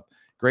 premium stuff.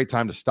 Great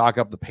time to stock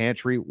up the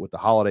pantry with the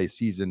holiday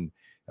season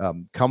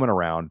coming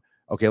around.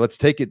 Okay, let's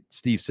take it,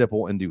 Steve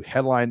Sipple, and do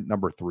headline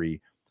number 3.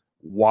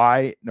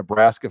 Why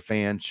Nebraska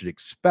fans should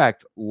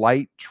expect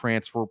light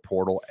transfer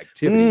portal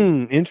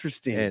activity.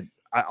 Interesting. And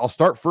I'll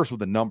start first with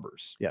the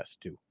numbers. Yes,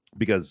 do.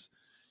 Because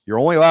you're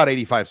only allowed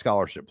 85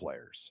 scholarship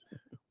players.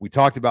 We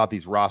talked about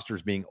these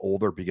rosters being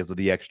older because of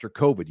the extra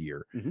COVID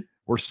year. Mm-hmm.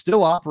 We're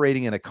still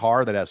operating in a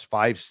car that has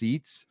 5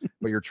 seats,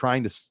 but you're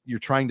trying to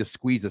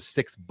squeeze a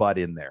 6th butt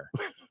in there.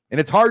 And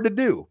it's hard to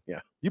do.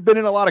 Yeah. You've been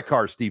in a lot of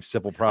cars, Steve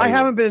Sipple, probably. I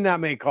haven't been in that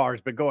many cars,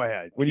 but go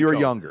ahead. When you were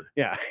younger.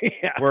 Yeah.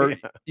 Where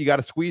you got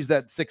to squeeze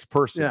that 6th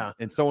person. Yeah.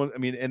 And someone, I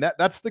mean, and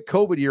that's the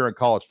COVID year in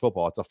college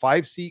football. It's a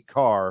 5-seat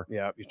car.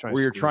 Yeah.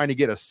 You're trying to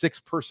get a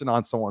 6th person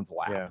on someone's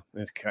lap.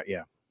 Yeah.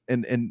 Yeah.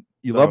 And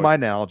you love my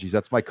analogies.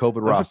 That's my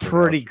COVID roster. That's a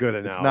pretty good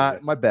analogy. It's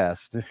not my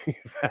best.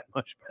 You've had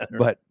much better.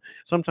 But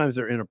sometimes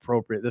they're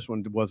inappropriate. This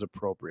one was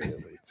appropriate at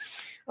least.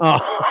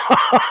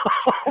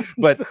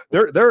 But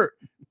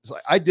so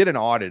I did an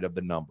audit of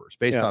the numbers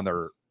based on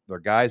their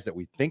guys that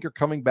we think are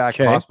coming back,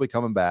 possibly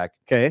coming back.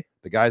 Okay.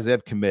 The guys that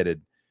have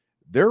committed,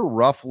 they're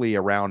roughly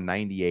around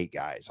 98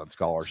 guys on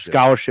scholarship.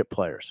 Scholarship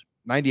players.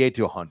 98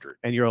 to 100.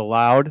 And you're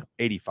allowed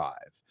 85.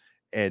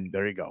 And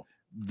there you go.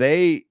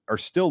 They are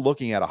still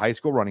looking at a high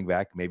school running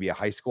back, maybe a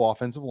high school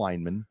offensive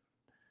lineman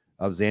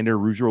of Xander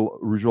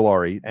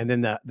Ruggiolari. And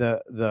then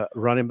the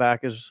running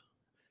back is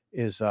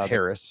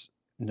Harris.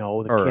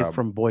 No, the kid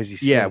from Boise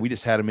State. Yeah, we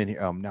just had him in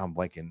here. Now I'm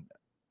blanking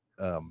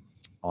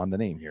on the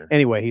name here.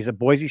 Anyway, he's a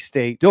Boise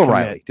State. Dylan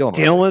Riley.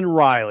 Dylan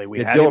Riley.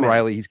 Dylan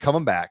Riley. He's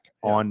coming back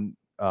on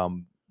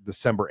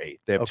December 8th.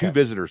 They have 2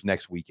 visitors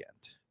next weekend.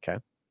 Okay.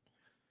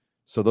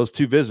 So those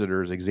 2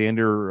 visitors,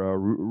 Xander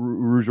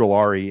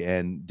Ruggiolari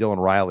and Dylan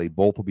Riley,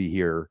 both will be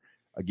here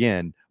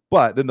again.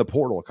 But then the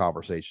portal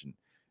conversation.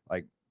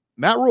 Like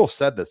Matt Rule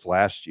said this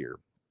last year.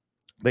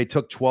 They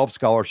took 12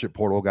 scholarship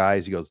portal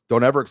guys. He goes,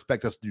 don't ever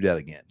expect us to do that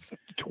again.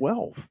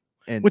 12.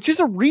 Which is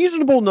a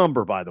reasonable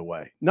number, by the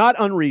way. Not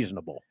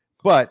unreasonable.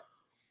 But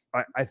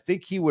I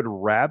think he would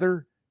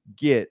rather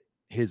get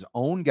his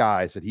own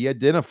guys that he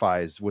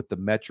identifies with the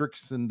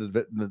metrics and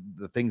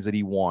the things that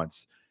he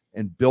wants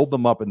and build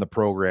them up in the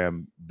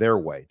program their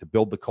way to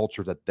build the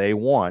culture that they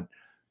want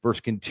versus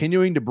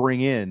continuing to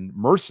bring in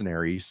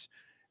mercenaries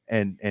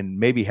and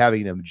maybe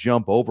having them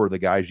jump over the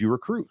guys you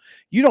recruit.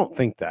 You don't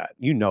think that.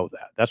 You know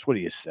that. That's what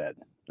he has said.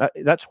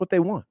 That's what they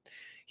want.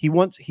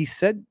 He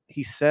said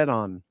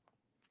on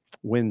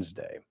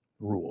Wednesday,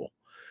 Rule,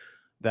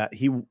 that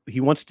he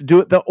wants to do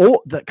it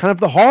the kind of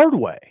the hard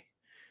way,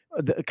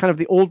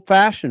 the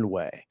old-fashioned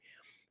way.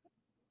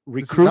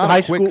 Recruit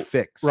high school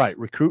fix. Right.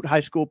 Recruit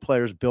high school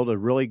players, build a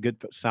really good,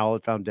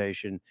 solid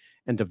foundation,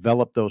 and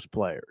develop those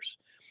players.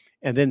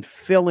 And then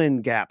fill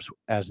in gaps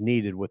as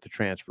needed with the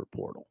transfer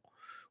portal,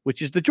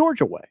 which is the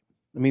Georgia way.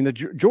 I mean,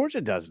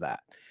 Georgia does that.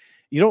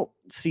 You don't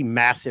see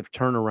massive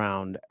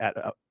turnaround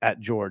at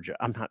Georgia.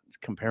 I'm not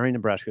comparing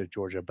Nebraska to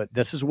Georgia, but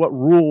this is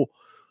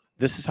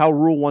how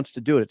Rule wants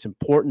to do it. It's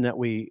important that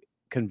we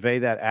convey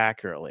that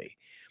accurately.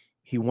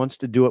 He wants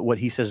to do it what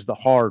he says the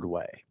hard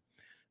way,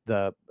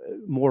 the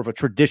more of a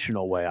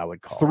traditional way, I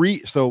would call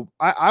it. So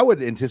I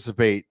would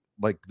anticipate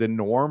like the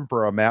norm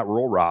for a Matt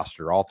Rule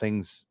roster, all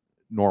things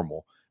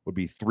normal, would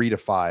be 3 to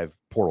 5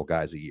 portal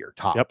guys a year,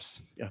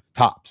 tops. Yep. Yeah.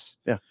 Tops.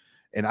 Yeah.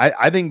 And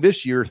I think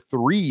this year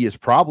 3 is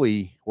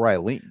probably where I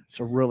lean. It's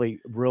a really,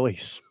 really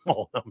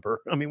small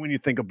number. I mean, when you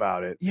think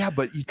about it. Yeah,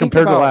 but you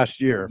compared to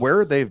last year,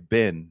 where they've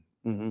been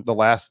the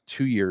last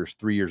 2 years,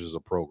 3 years as a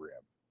program.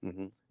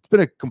 It's been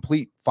a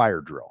complete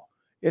fire drill.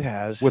 It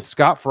has. With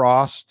Scott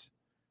Frost,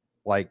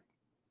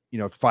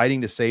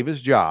 fighting to save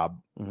his job.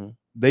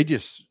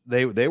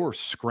 They were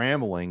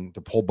scrambling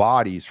to pull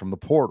bodies from the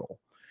portal.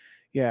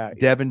 Yeah.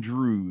 Devin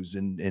Drews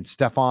and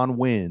Stephon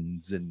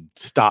Wins and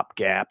Stop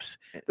gaps.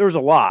 There was a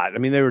lot. I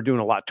mean, they were doing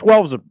a lot.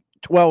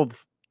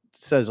 12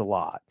 says a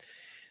lot.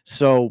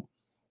 So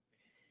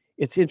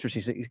it's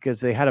interesting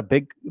because they had a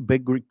big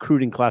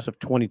recruiting class of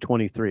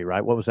 2023,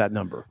 right? What was that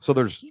number? So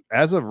there's,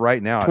 as of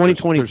right now,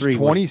 2023 there's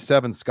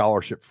 27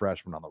 scholarship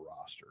freshmen on the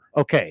roster.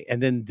 Okay.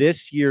 And then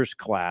this year's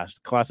class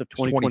of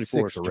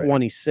 2024 is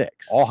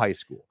 26. All high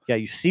school. Yeah.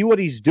 You see what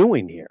he's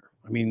doing here.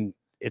 I mean,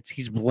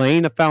 he's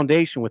laying a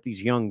foundation with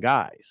these young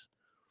guys.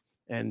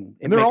 And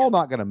they're all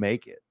not going to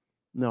make it.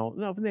 No,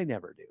 they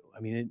never do. I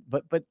mean,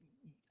 but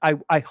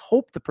I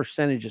hope the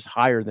percentage is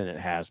higher than it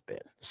has been.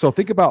 So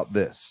think about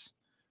this.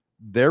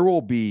 There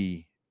will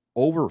be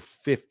over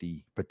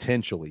 50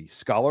 potentially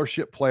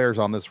scholarship players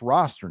on this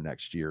roster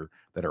next year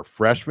that are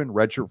freshmen,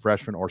 redshirt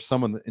freshmen, or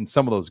some of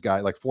those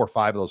guys, like 4 or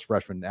 5 of those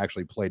freshmen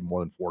actually played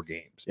more than 4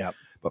 games. Yeah.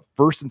 But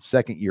first and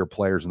second year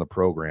players in the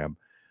program,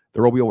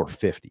 there will be over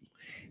 50.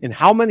 And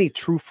how many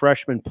true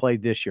freshmen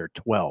played this year?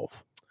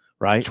 12,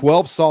 right?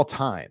 12 saw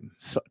time.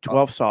 So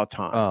 12 saw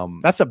time.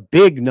 That's a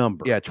big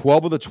number. Yeah,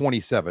 12 of the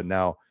 27.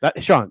 Now,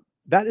 Sean,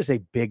 that is a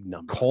big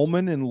number.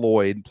 Coleman and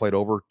Lloyd played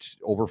over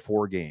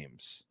 4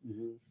 games.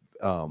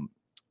 Mm-hmm.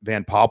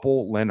 Van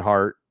Poppel,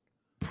 Lenhart,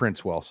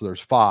 Princewell. So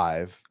there's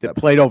 5 that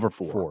played over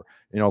 4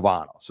 in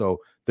Ovano. So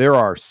there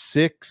are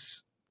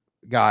 6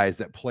 guys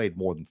that played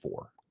more than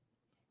 4.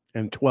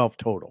 And 12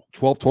 total.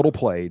 12 total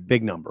played.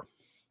 Big number.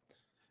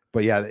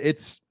 But yeah,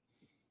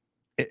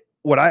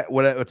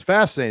 what's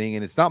fascinating,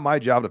 and it's not my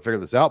job to figure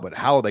this out, but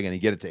how are they going to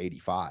get it to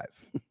 85?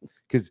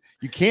 Because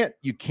you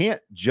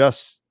can't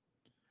just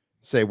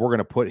say we're going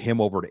to put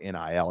him over to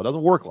NIL. It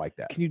doesn't work like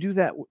that. Can you do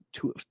that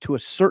to a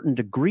certain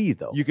degree,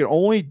 though? You can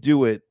only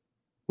do it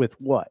with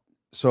what?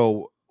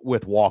 So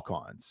with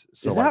walk-ons.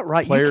 So is that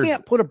right? You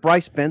can't put a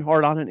Bryce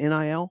Benhart on an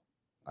NIL?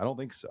 I don't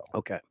think so.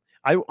 Okay.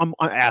 I'm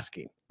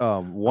asking.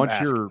 Once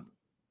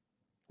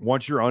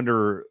you're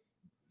under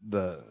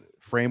the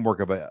framework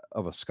of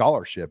a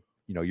scholarship,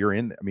 you're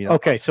in there. I mean,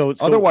 okay. So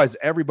otherwise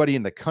everybody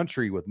in the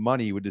country with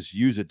money would just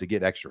use it to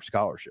get extra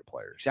scholarship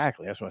players.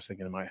 Exactly. That's what I was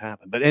thinking it might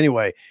happen. But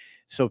anyway,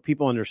 so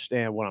people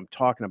understand what I'm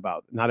talking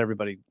about. Not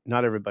everybody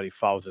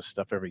follows this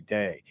stuff every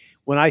day.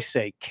 When I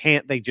say,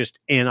 can't they just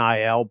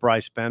NIL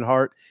Bryce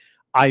Benhart?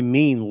 I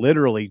mean,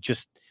 literally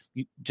just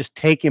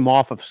take him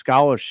off of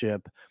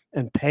scholarship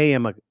and pay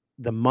him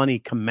the money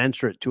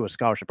commensurate to a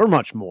scholarship or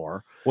much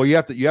more. Well, you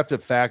have to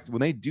factor,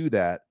 when they do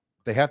that,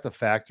 they have to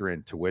factor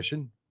in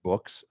tuition,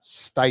 books,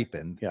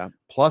 stipend,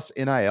 plus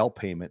NIL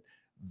payment,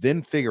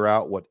 then figure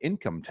out what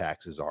income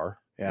taxes are,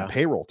 and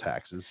payroll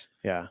taxes.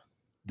 Yeah.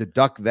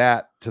 Deduct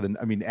that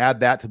add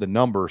that to the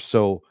number.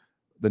 So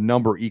the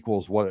number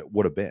equals what it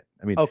would have been.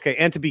 I mean, okay.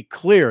 And to be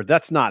clear,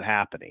 that's not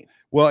happening.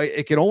 Well,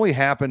 it can only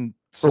happen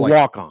for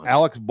walk-ons.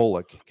 Alex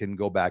Bullock can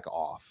go back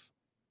off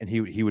and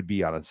he would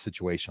be on a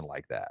situation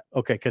like that.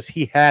 Okay. Cause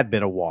he had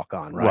been a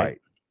walk-on, right?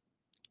 Right.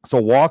 So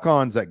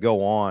walk-ons that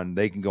go on,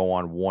 they can go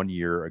on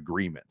 1-year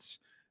agreements.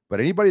 But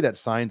anybody that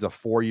signs a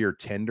 4-year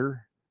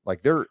tender,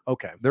 like they're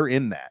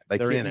in that.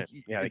 They're in it.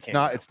 Yeah, it's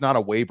not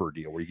a waiver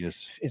deal where you can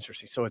just. It's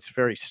interesting. So it's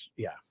very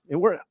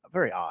we're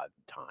very odd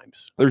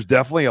times. There's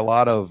definitely a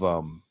lot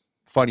of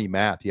funny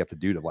math you have to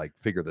do to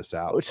figure this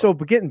out. So,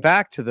 but getting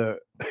back to the,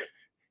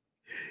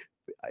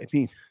 I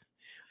mean,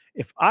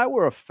 if I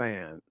were a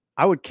fan,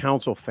 I would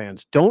counsel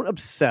fans, don't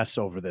obsess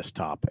over this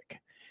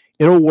topic.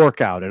 It'll work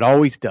out. It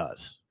always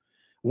does.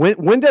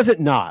 When does it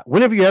not?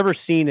 When have you ever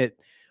seen it?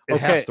 It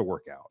has to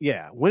work out.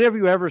 Yeah. When have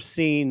you ever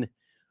seen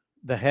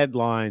the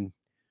headline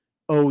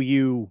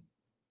OU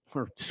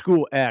or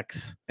school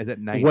X is it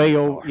way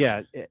over?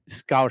 Yeah.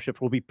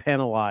 Scholarships will be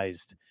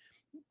penalized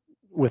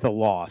with a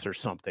loss or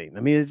something.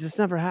 I mean, it just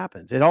never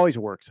happens. It always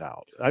works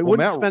out. I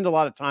wouldn't spend a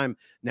lot of time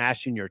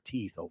gnashing your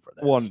teeth over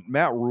this. Well,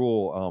 Matt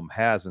Rule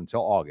has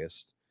until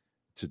August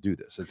to do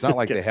this. It's not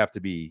like they have to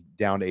be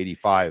down to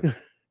 85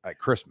 at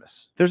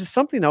Christmas. There's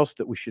something else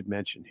that we should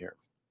mention here,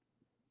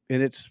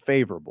 and it's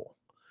favorable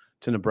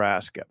to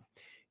Nebraska.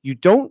 You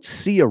don't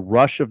see a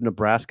rush of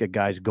Nebraska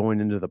guys going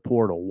into the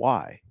portal.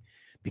 Why?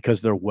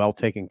 Because they're well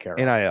taken care of.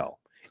 NIL.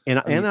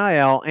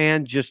 NIL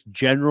and just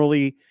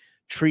generally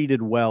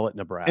treated well at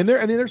Nebraska. And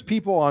there's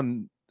people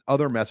on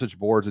other message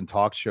boards and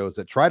talk shows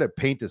that try to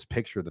paint this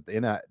picture that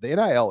the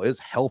NIL is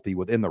healthy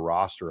within the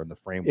roster and the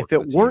framework. If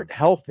it weren't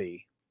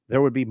healthy,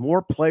 there would be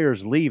more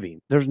players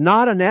leaving. There's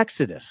not an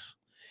exodus.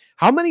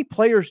 How many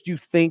players do you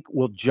think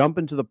will jump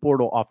into the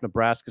portal off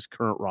Nebraska's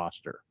current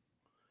roster?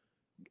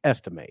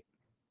 Estimate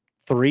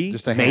 3,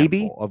 just a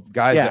maybe handful of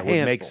guys that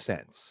would make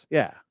sense.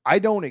 Yeah.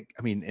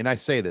 And I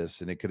say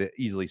this, and it could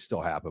easily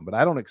still happen, but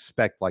I don't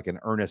expect like an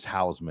Ernest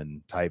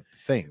Hausman type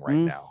thing right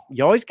now.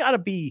 You always got to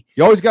be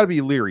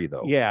leery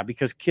though. Yeah.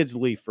 Because kids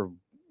leave for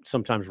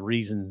sometimes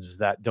reasons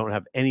that don't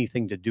have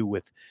anything to do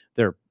with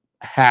their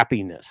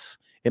happiness.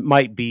 It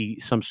might be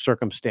some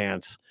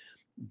circumstance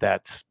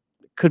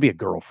could be a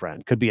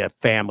girlfriend, could be a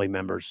family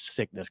member's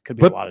sickness, could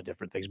be a lot of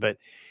different things. But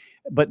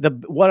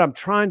what I'm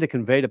trying to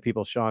convey to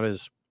people, Sean,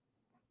 is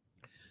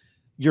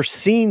You're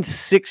seeing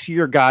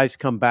 6-year guys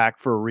come back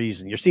for a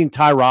reason. You're seeing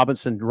Ty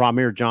Robinson,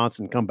 Ramir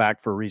Johnson come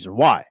back for a reason.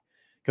 Why?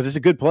 Because it's a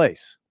good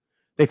place.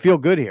 They feel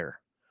good here.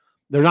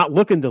 They're not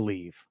looking to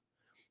leave.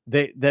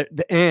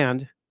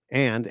 And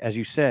as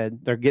you said,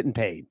 they're getting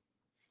paid.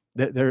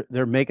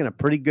 They're making a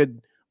pretty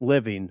good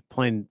living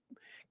playing.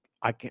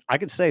 I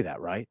can say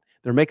that, right?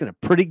 They're making a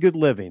pretty good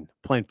living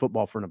playing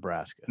football for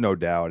Nebraska. No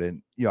doubt.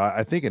 And,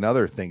 I think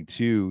another thing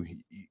too,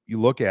 you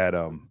look at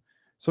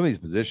some of these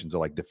positions are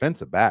like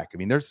defensive back. I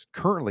mean, there's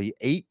currently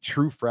 8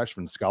 true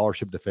freshman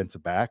scholarship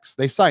defensive backs.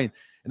 They signed,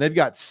 and they've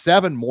got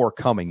 7 more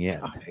coming in.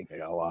 I think they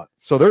got a lot.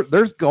 So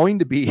there's going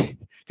to be,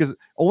 because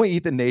only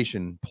Ethan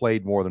Nation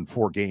played more than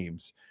 4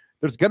 games.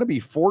 There's going to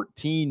be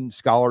 14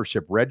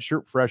 scholarship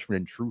redshirt freshmen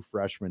and true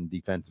freshman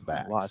defensive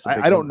backs.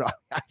 I don't know.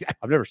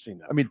 I've never seen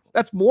that. I mean,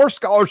 that's more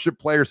scholarship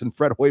players than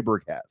Fred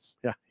Hoiberg has.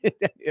 Yeah,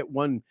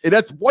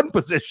 That's one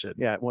position.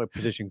 Yeah, one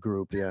position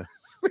group. Yeah,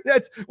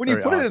 that's when you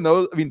put it in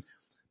those. I mean,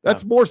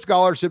 that's more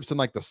scholarships than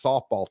like the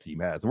softball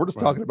team has, and we're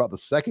just talking about the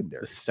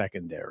secondary.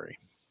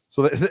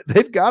 So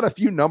they've got a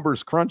few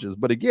numbers crunches,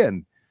 but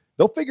again,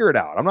 they'll figure it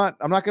out. I'm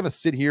not going to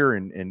sit here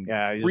and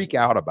freak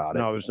out about it.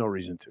 No, there's no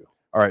reason to.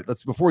 All right,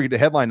 before we get to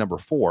headline number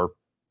 4,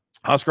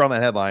 Husker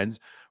Online Headlines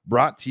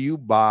brought to you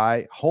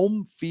by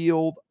Home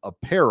Field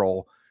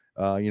Apparel.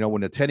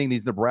 When attending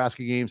these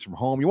Nebraska games from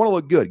home, you want to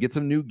look good, get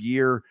some new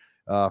gear,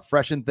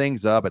 freshen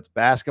things up. It's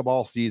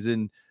basketball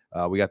season.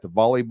 We got the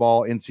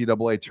volleyball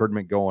NCAA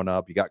tournament going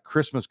up. You got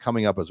Christmas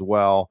coming up as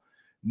well.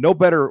 No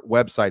better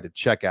website to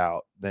check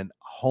out than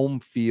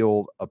Home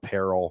Field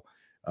Apparel.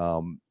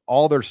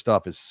 All their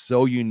stuff is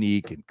so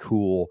unique and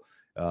cool.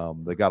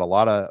 They got a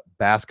lot of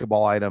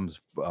basketball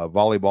items,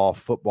 volleyball,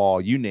 football,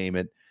 you name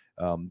it.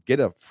 Get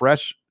a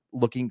fresh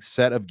looking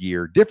set of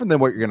gear, different than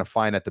what you're going to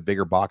find at the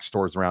bigger box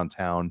stores around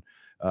town.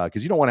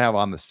 Because you don't want to have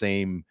on the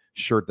same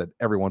shirt that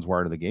everyone's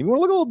wearing to the game. You want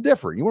to look a little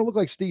different. You want to look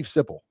like Steve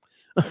Sipple.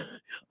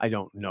 I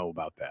don't know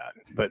about that,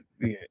 but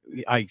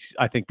I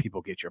think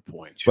people get your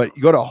point. But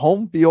you go to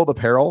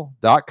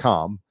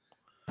homefieldapparel.com,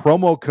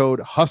 promo code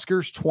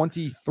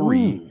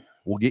Huskers23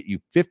 will get you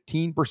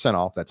 15%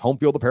 off. That's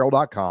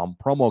homefieldapparel.com,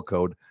 promo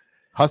code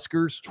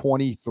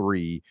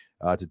Huskers23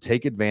 to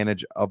take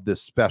advantage of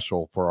this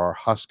special for our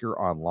Husker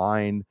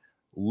Online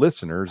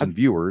listeners and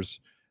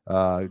viewers.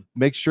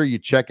 Make sure you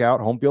check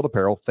out Home Field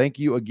Apparel. Thank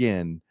you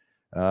again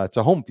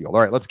to Home Field.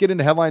 All right, let's get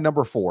into headline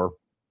number 4.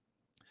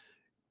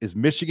 Is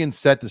Michigan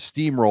set to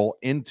steamroll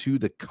into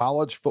the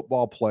college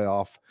football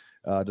playoff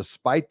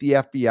despite the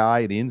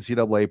FBI and the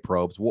NCAA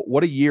probes?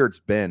 What a year it's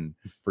been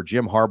for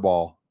Jim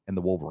Harbaugh and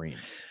the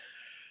Wolverines.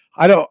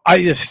 I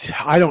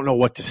don't know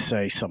what to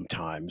say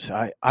sometimes.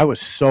 I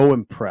was so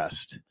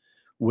impressed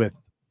with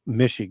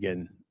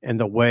Michigan and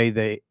the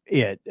way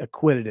it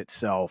acquitted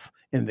itself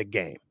in the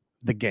game,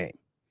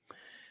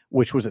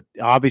 which was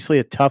obviously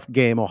a tough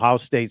game. Ohio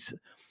State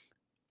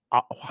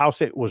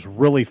was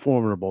really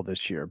formidable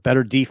this year.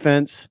 Better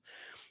defense.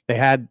 They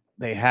had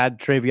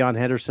Travion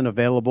Henderson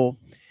available.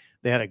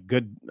 They had a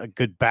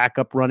good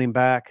backup running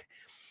back.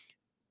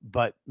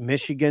 But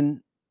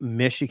Michigan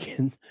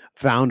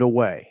found a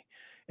way,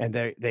 and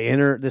they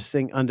enter this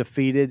thing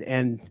undefeated.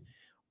 And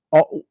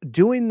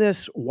doing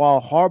this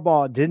while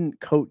Harbaugh didn't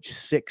coach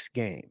 6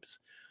 games.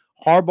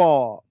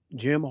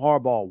 Jim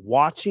Harbaugh,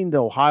 watching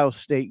the Ohio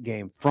State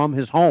game from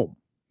his home.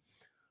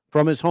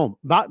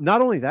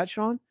 Not only that,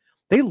 Sean.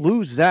 They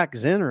lose Zach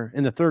Zinner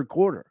in the third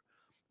quarter.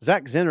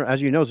 Zach Zinner, as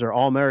you know, is their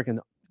All-American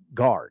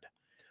guard,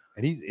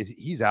 and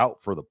he's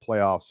out for the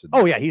playoffs.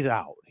 Oh yeah, he's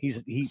out. He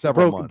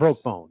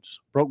broke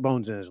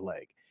bones in his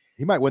leg.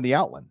 He might win the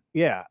Outland.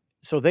 Yeah.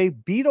 So they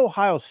beat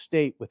Ohio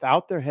State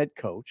without their head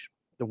coach,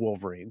 the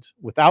Wolverines,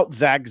 without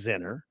Zach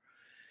Zinner.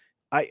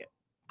 I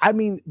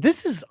mean,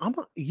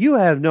 you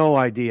have no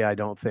idea, I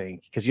don't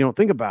think, because you don't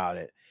think about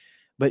it.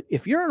 But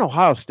if you're an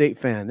Ohio State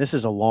fan, this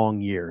is a long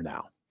year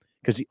now.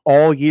 Because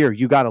all year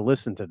you got to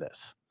listen to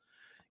this.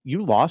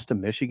 You lost to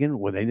Michigan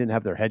when they didn't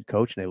have their head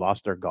coach and they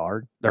lost their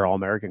guard, their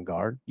All-American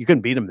guard. You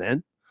couldn't beat them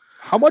then.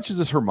 How much does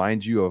this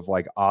remind you of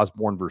like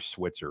Osborne versus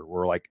Switzer,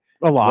 where like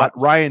a lot?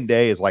 Ryan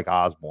Day is like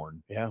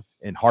Osborne,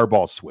 and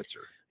Harbaugh's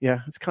Switzer. Yeah,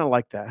 it's kind of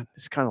like that.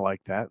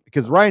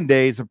 Because Ryan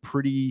Day is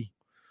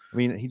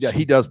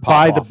he does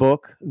buy the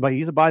book, but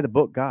he's a by the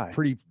book guy.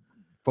 Pretty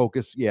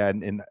focused,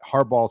 and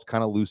Harbaugh's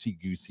kind of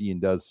loosey goosey and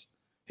does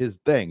his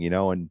thing,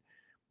 and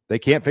they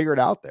can't figure it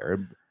out there.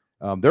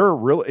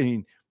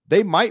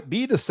 They might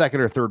be the second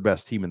or third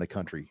best team in the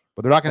country,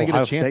 but they're not going to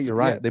get a chance. You're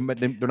right. They're not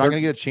going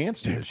to get a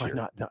chance to this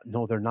year.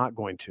 No, they're not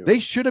going to. They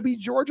should have beat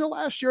Georgia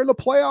last year in the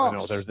playoffs. I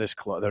know they're this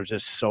close. They're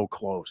just so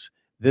close.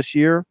 This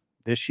year,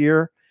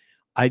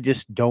 I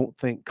just don't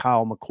think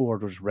Kyle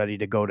McCord was ready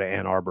to go to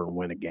Ann Arbor and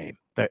win a game.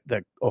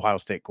 The Ohio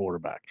State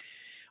quarterback.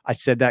 I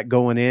said that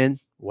going in.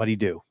 What'd he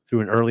do?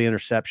 Threw an early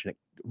interception. It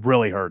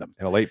really hurt him.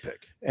 And a late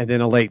pick. And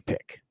then a late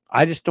pick.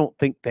 I just don't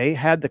think they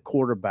had the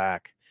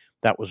quarterback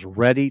that was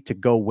ready to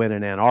go win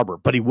in Ann Arbor,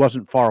 but he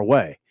wasn't far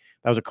away.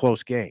 That was a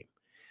close game.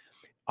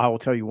 I will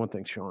tell you one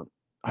thing, Sean.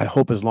 I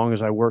hope as long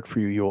as I work for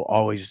you, you'll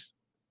always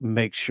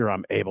make sure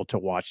I'm able to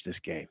watch this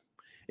game.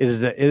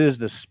 it is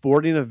the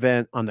sporting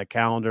event on the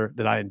calendar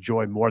that I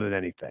enjoy more than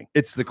anything.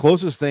 It's the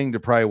closest thing to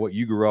probably what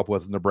you grew up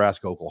with,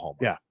 Nebraska, Oklahoma.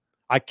 Yeah.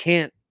 I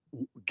can't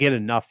get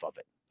enough of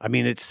it. I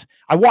mean,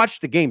 I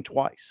watched the game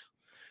twice.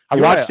 I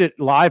watched it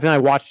live and I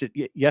watched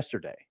it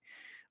yesterday.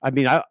 I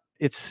mean,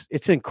 it's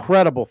an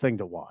incredible thing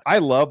to watch. I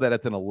love that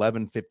it's an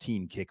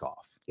 11:15 kickoff.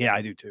 Yeah,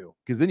 I do too.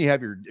 Because then you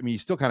have you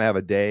still kind of have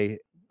a day.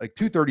 Like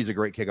 2:30 is a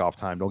great kickoff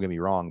time. Don't get me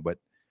wrong, but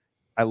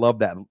I love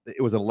that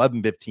it was an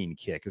 11:15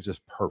 kick. It was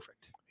just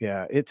perfect.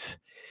 Yeah,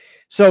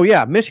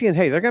 Michigan.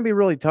 Hey, they're going to be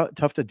really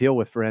tough to deal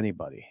with for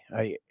anybody.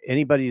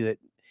 Anybody that,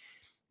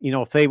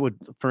 if they would,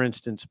 for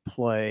instance,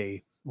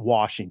 play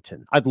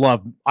Washington, I'd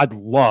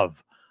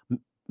love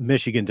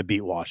Michigan to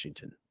beat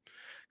Washington,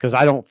 because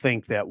I don't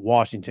think that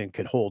Washington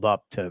could hold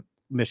up to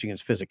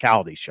Michigan's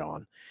physicality,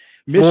 Sean.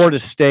 Florida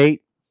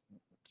State,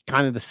 it's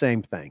kind of the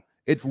same thing.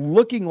 It's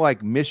looking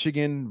like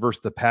Michigan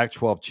versus the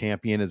Pac-12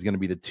 champion is going to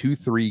be the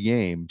 2-3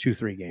 game,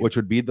 which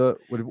would be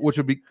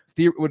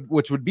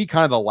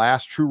kind of the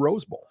last true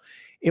Rose Bowl.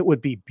 It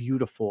would be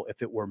beautiful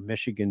if it were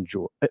Michigan,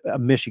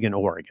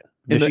 Oregon,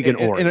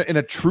 in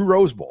a true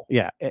Rose Bowl.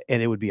 Yeah,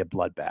 and it would be a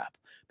bloodbath,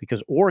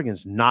 because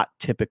Oregon's not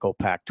typical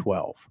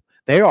Pac-12.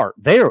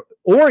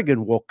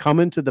 Oregon will come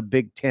into the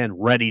Big Ten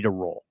ready to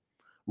roll,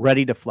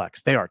 ready to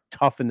flex. They are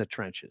tough in the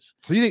trenches.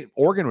 So you think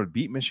Oregon would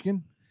beat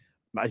Michigan?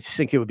 I just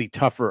think it would be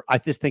tougher. I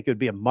just think it would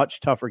be a much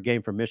tougher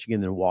game for Michigan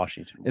than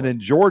Washington. And then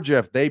Georgia,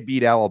 if they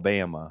beat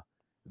Alabama,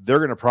 they're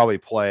going to probably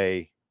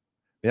play.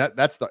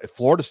 If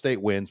Florida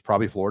State wins,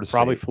 probably Florida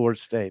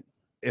State.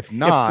 If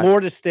not, if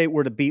Florida State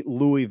were to beat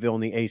Louisville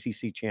in the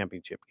ACC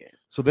championship game.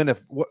 So then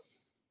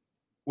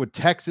would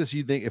Texas,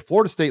 you think if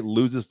Florida State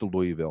loses to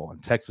Louisville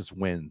and Texas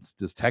wins,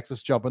 does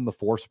Texas jump in the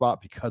 4th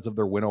spot because of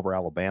their win over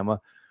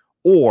Alabama?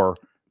 Or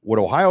would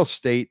Ohio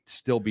State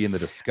still be in the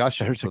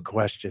discussion? There's a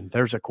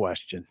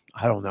question.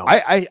 I don't know.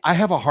 I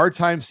have a hard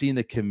time seeing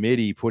the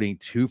committee putting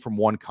 2 from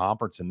one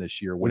conference in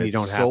this year when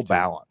it's so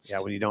balanced. Yeah,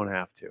 when you don't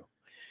have to.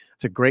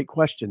 It's a great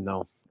question,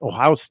 though.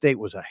 Ohio State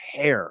was a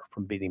hair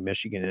from beating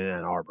Michigan in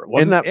Ann Arbor.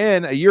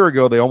 And a year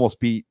ago, they almost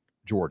beat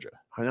Georgia.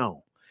 I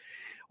know.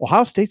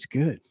 Ohio State's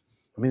good.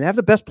 I mean, they have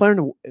the best player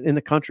in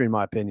the country, in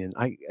my opinion.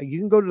 You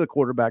can go to the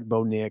quarterback,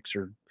 Bo Nix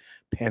or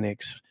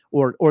Penix,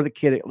 or the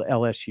kid at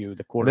LSU,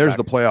 the quarterback. There's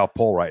the playoff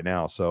poll right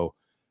now. So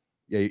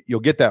yeah, you'll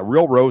get that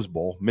real Rose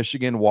Bowl,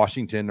 Michigan,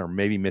 Washington, or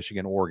maybe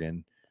Michigan,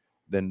 Oregon,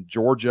 then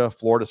Georgia,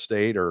 Florida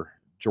State, or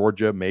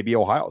Georgia, maybe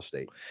Ohio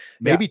State,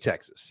 maybe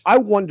Texas. I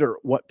wonder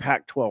what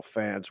Pac-12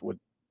 fans would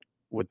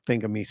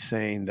think of me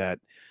saying that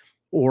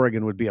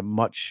Oregon would be a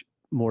much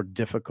more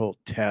difficult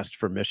test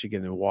for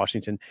Michigan than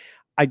Washington.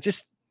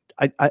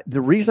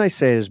 The reason I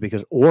say it is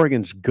because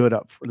Oregon's good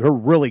they're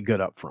really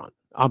good up front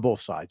on both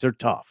sides. They're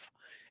tough.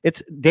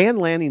 It's Dan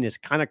Lanning has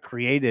kind of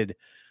created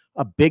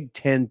a Big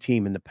Ten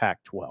team in the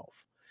Pac-12.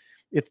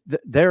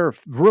 They're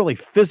really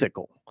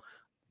physical.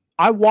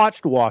 I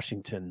watched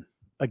Washington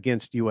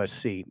against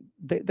USC.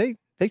 They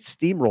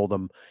steamrolled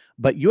them,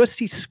 but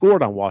USC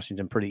scored on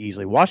Washington pretty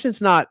easily.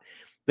 Washington's not.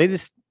 They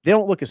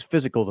don't look as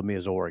physical to me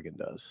as Oregon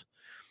does.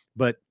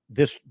 But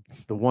the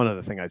one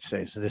other thing I'd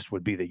say is this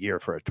would be the year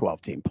for a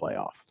 12-team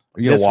playoff.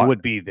 This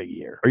would be the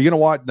year. Are you going to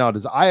watch? No,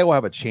 does Iowa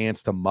have a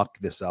chance to muck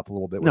this up a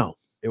little bit? No.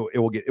 It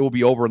will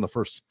be over in the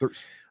first.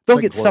 They'll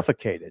get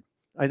suffocated.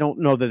 I don't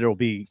know that it'll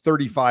be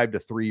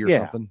 35-3 or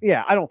something.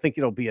 Yeah, I don't think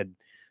it'll be a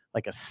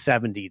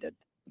 70-3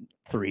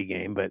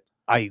 game, but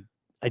I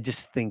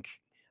just think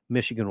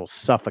Michigan will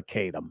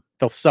suffocate them.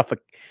 They'll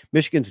suffocate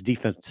Michigan's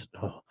defense.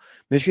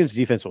 Michigan's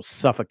defense will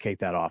suffocate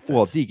that offense.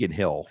 Well, Deacon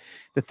Hill.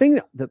 The thing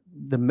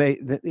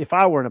if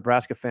I were a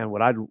Nebraska fan,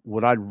 what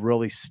I'd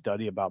really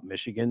study about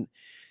Michigan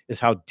is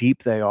how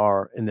deep they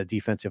are in the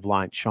defensive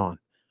line. Sean,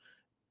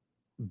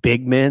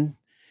 big men.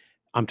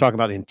 I'm talking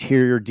about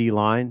interior D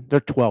line.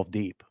 They're 12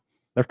 deep.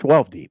 I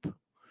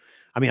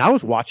mean, I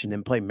was watching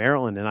them play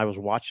Maryland, and I was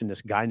watching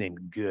this guy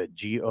named Good,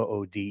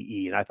 Goode,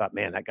 and I thought,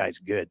 man, that guy's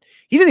good.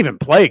 He didn't even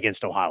play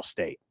against Ohio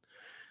State.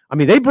 I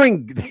mean, they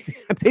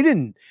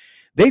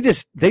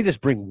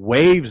just bring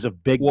waves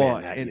of big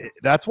men. And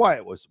that's why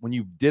it was when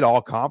you did all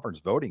conference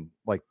voting,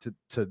 like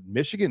to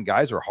Michigan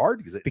guys are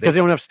hard because they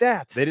don't have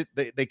stats.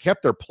 They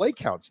kept their play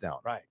counts down.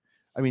 Right.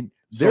 I mean,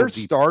 their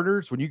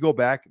starters, when you go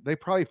back, they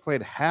probably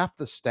played half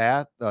the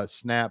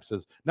snaps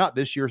as not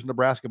this year's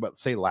Nebraska, but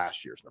say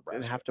last year's Nebraska.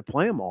 They didn't have to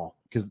play them all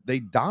because they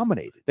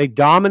dominated. They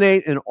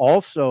dominate, and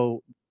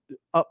also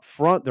up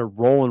front, they're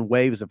rolling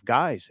waves of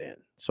guys in,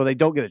 so they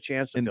don't get a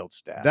chance to build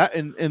stats. That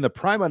in the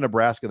prime of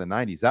Nebraska in the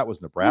 90s, that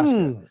was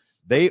Nebraska.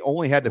 They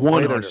only had to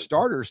play their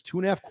starters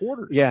 2.5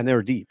 quarters. Yeah, and they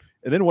were deep.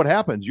 And then what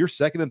happens? Your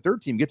second and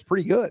third team gets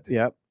pretty good.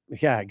 Yep.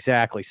 Yeah,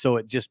 exactly. So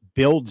it just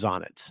builds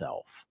on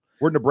itself.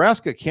 Where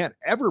Nebraska can't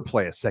ever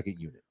play a second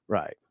unit.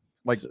 Right.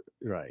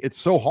 It's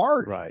so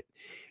hard. Right.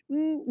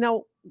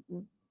 Now,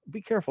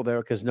 be careful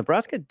there because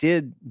Nebraska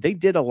did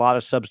a lot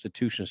of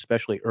substitution,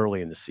 especially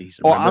early in the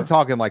season. Oh, I'm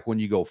talking like when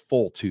you go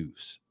full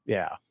twos.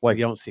 Yeah. Like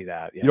you don't see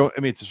that. Yeah. You don't,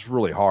 I mean, it's just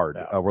really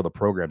hard where the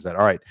program's at.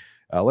 All right.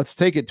 Let's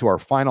take it to our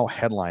final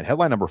headline.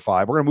 Headline number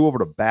 5. We're going to move over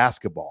to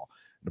basketball.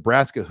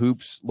 Nebraska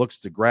hoops looks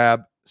to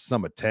grab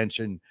some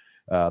attention.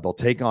 They'll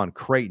take on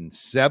Creighton.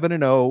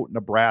 7-0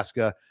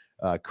 Nebraska.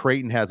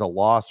 Creighton has a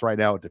loss right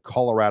now to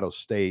Colorado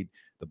State.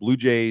 The Blue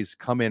Jays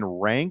come in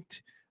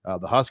ranked.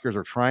 The Huskers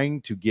are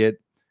trying to get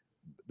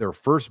their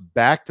first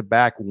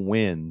back-to-back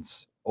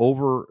wins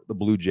over the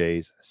Blue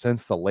Jays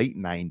since the late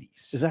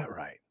 90s. Is that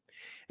right?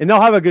 And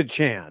they'll have a good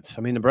chance.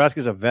 I mean,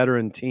 Nebraska's a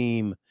veteran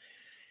team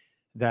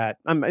that,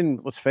 I mean,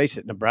 let's face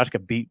it, Nebraska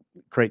beat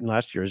Creighton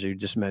last year, as you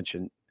just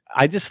mentioned.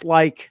 I just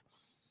like,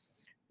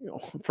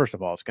 first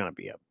of all, it's going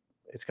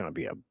to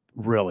be a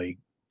really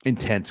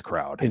intense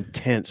crowd,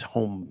 intense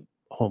home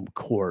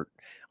court.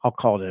 I'll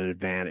call it an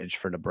advantage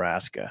for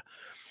Nebraska.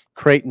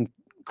 Creighton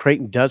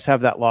does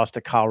have that loss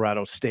to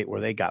Colorado State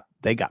where they got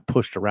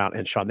pushed around,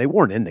 and Sean, they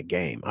weren't in the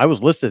game. I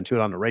was listening to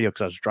it on the radio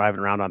because I was driving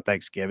around on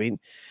Thanksgiving,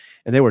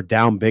 and they were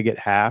down big at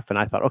half. And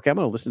I thought, okay, I'm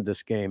going to listen to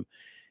this game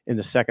in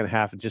the second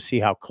half and just see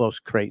how close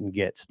Creighton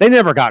gets. They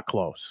never got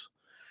close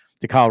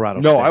to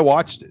Colorado State. No, I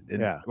watched it.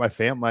 And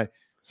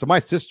my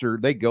sister,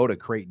 they go to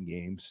Creighton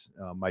games.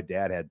 My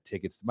dad had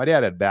tickets. My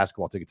dad had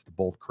basketball tickets to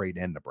both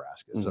Creighton and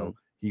Nebraska. Mm-hmm. So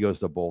he goes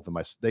to both. And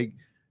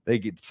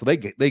they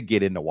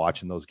get into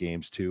watching those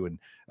games too. And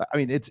I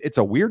mean, it's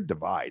a weird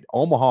divide.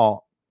 Omaha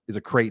is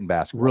a Creighton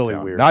basketball really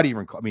town. Weird. Not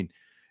even, I mean,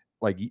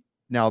 like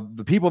now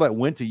the people that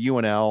went to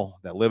UNL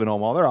that live in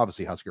Omaha, they're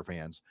obviously Husker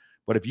fans.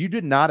 But if you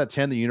did not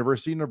attend the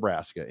University of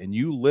Nebraska and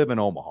you live in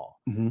Omaha,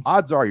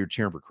 odds are you're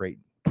cheering for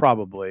Creighton.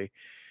 Probably.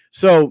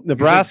 So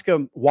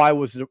Nebraska, why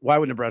would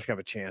Nebraska have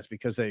a chance?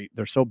 Because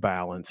they're so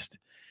balanced.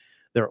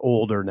 They're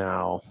older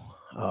now.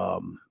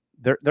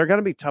 They're going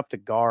to be tough to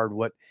guard.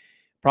 What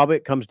probably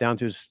it comes down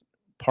to is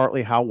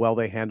partly how well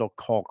they handle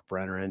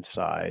Kalkbrenner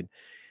inside.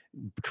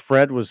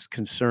 Fred was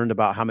concerned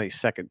about how many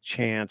second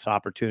chance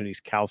opportunities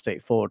Cal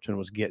State Fullerton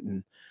was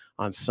getting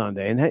on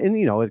Sunday. And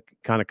it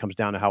kind of comes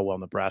down to how well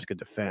Nebraska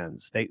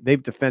defends.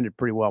 They've defended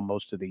pretty well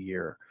most of the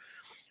year.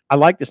 I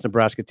like this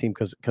Nebraska team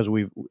because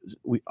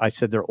I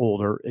said they're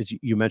older, as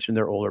you mentioned,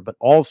 they're older, but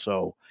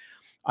also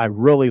I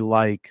really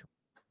like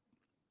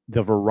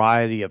the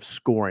variety of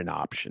scoring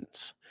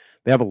options.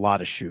 They have a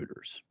lot of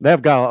shooters. They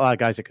have got a lot of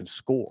guys that can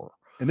score.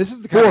 And this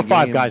is the kind 4 or of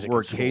 5 game guys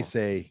where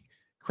Casey,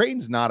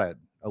 Creighton's not an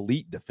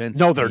elite defense.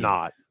 No, they're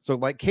not. So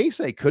like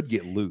Casey could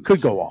get loose.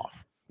 Could go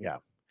off. Yeah.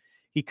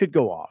 He could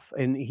go off.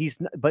 And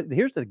he's not, but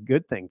here's the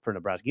good thing for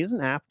Nebraska. He doesn't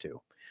have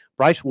to.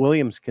 Bryce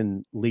Williams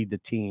can lead the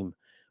team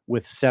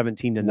with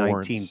 17 to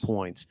 19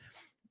 points.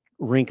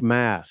 Rink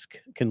Mask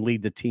can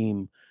lead the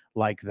team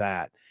like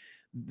that.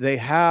 They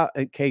have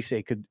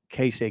Casey could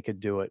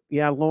do it.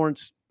 Yeah,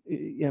 Lawrence.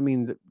 I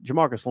mean,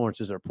 Jamarcus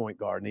Lawrence is their point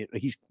guard, and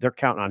they're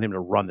counting on him to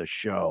run the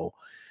show.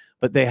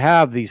 But they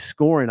have these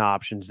scoring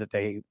options that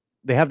they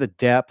have the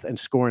depth and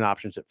scoring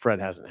options that Fred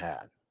hasn't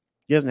had.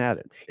 He hasn't had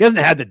it. He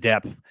hasn't had the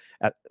depth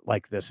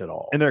like this at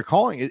all. And they're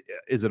calling it.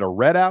 Is it a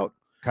red out,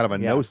 kind of a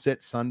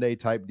no-sit Sunday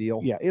type deal?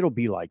 Yeah, it'll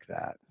be like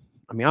that.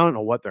 I mean, I don't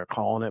know what they're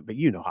calling it, but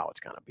you know how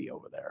it's going to be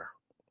over there,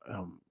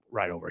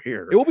 right over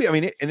here. It will be. I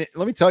mean,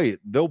 let me tell you,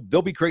 there'll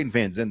be Creighton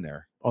fans in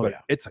there. Oh, but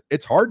yeah.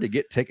 It's hard to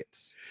get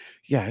tickets.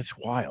 Yeah, it's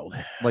wild.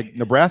 Like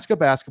Nebraska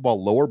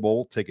basketball lower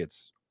bowl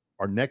tickets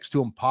are next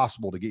to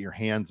impossible to get your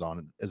hands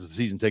on as a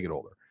season ticket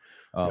holder.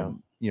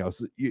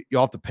 So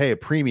you'll have to pay a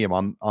premium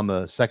on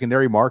the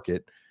secondary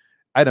market.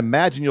 I'd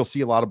imagine you'll see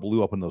a lot of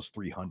blue up in those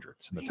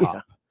 300s in the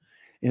top.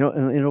 Yeah.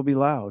 And it'll be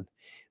loud.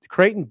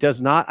 Creighton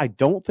does not. I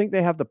don't think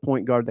they have the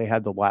point guard they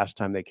had the last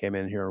time they came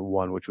in here and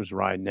won, which was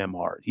Ryan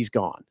Nemhart. He's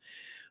gone.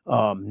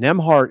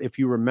 Nemhart, if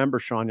you remember,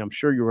 Sean, I'm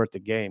sure you were at the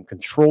game,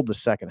 controlled the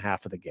second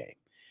half of the game.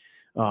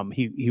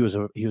 It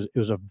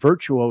was a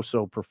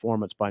virtuoso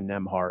performance by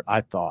Nemhart,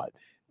 I thought,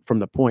 from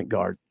the point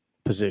guard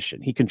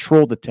position. He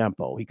controlled the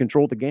tempo. He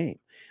controlled the game.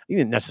 He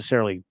didn't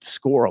necessarily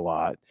score a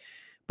lot,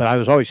 but I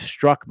was always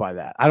struck by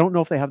that. I don't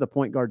know if they have the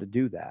point guard to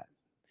do that.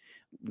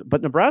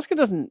 But Nebraska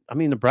doesn't. I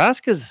mean,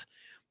 Nebraska's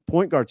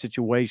point guard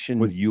situation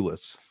with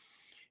Ulis,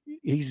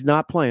 he's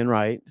not playing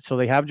right. So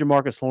they have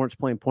Jamarcus Lawrence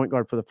playing point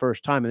guard for the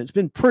first time, and it's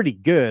been pretty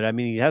good. I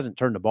mean, he hasn't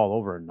turned the ball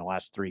over in the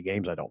last 3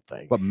 games, I don't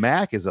think. But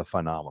Mack is a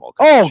phenomenal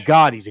coach. Oh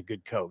God, he's a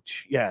good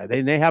coach. Yeah,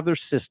 they have their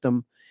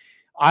system.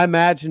 I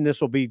imagine this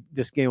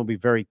game will be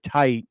very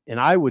tight, and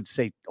I would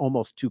say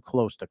almost too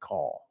close to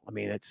call. I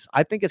mean,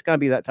 I think it's going to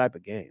be that type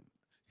of game.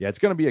 Yeah, it's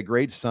going to be a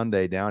great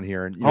Sunday down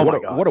here. And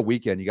what a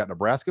weekend. You got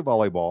Nebraska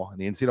volleyball in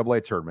the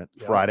NCAA tournament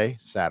Friday,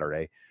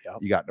 Saturday. Yep.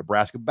 You got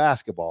Nebraska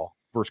basketball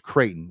versus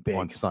Creighton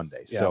on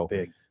Sunday. Yeah, so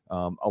big.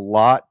 A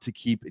lot to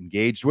keep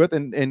engaged with.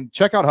 And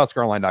check out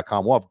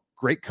HuskerOnline.com. We'll have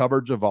great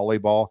coverage of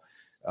volleyball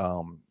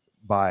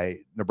by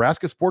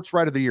Nebraska Sports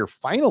Writer of the Year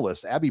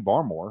finalist Abby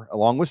Barmore,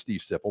 along with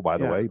Steve Sipple, by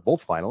the way.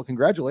 Both final.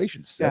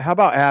 Congratulations, Sip. Yeah, how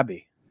about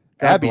Abby?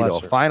 Abby, though,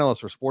 finalist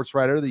for Sports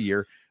Writer of the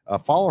Year.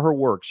 Follow her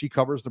work. She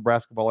covers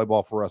Nebraska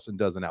volleyball for us and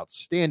does an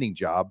outstanding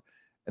job.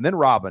 And then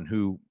Robin,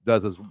 who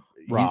does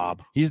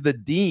he's the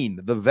dean,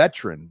 the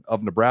veteran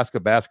of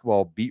Nebraska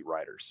basketball beat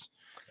writers.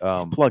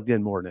 He's plugged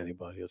in more than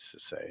anybody. Let's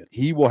just say it.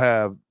 He will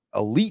have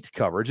elite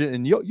coverage,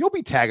 and you'll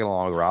be tagging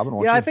along with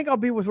Robin. I think I'll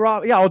be with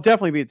Rob. Yeah, I'll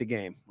definitely be at the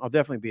game.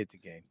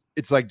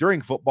 it's like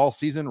during football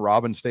season,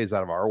 Robin stays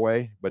out of our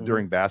way, but Mhm.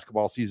 during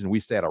basketball season, we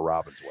stay out of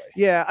Robin's way.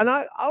 Yeah, and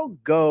I'll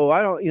go.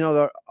 I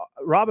don't,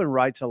 Robin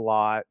writes a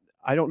lot.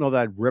 I don't know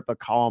that I'd rip a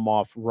column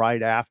off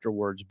right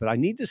afterwards, but I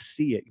need to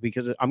see it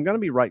because I'm going to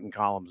be writing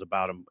columns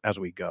about them as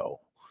we go.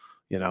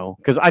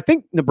 Because I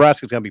think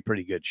Nebraska's going to be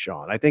pretty good,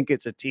 Sean. I think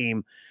it's a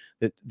team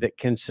that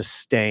can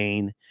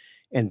sustain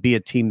and be a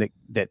team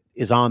that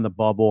is on the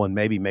bubble and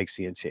maybe makes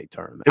the NCAA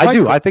tournament.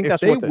 I think if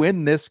that's they what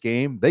win this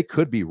game, they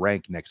could be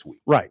ranked next week.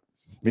 Right.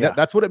 I mean,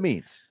 that's what it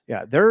means.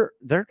 Yeah, they're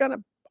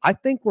gonna. I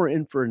think we're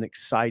in for an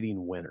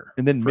exciting winner.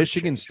 And then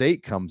Michigan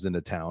State comes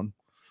into town.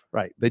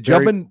 Right. They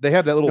jump in. They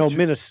have that little.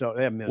 Minnesota.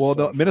 They have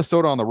Minnesota. Well,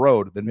 Minnesota on the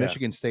road, then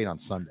Michigan State on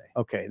Sunday.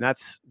 Okay, and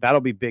that'll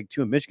be big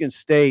too. And Michigan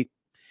State.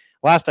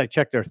 Last I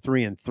checked, they're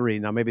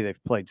 3-3. Now maybe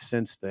they've played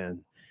since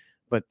then,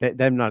 but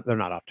they're not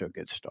off to a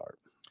good start.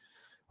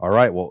 All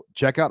right. Well,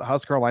 check out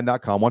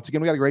HuskerOnline.com. Once again,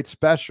 we got a great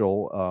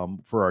special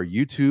for our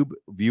YouTube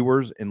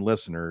viewers and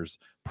listeners.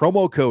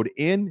 Promo code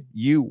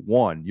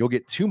NU1. You'll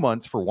get 2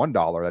 months for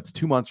 $1. That's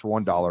 2 months for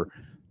 $1.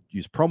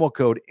 Use promo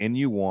code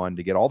NU1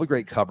 to get all the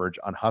great coverage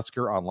on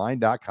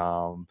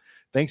HuskerOnline.com.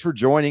 Thanks for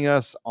joining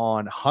us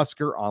on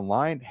Husker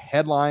Online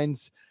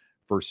Headlines.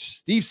 For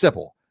Steve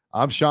Sipple,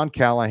 I'm Sean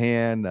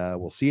Callahan.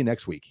 We'll see you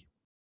next week.